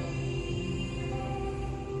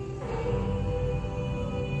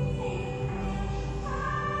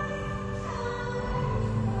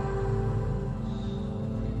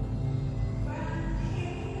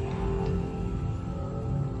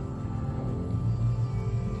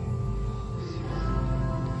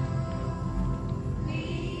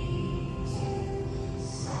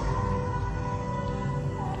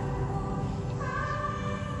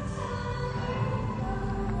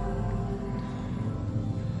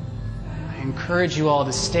 I encourage you all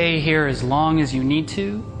to stay here as long as you need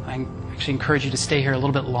to. I actually encourage you to stay here a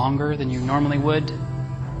little bit longer than you normally would.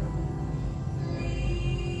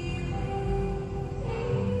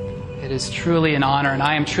 It is truly an honor, and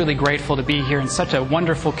I am truly grateful to be here in such a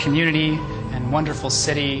wonderful community and wonderful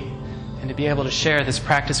city, and to be able to share this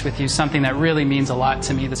practice with you, something that really means a lot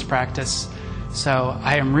to me, this practice. So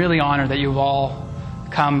I am really honored that you've all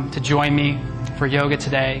come to join me for yoga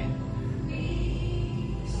today.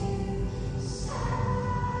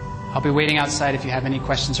 I'll be waiting outside if you have any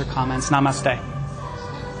questions or comments. Namaste.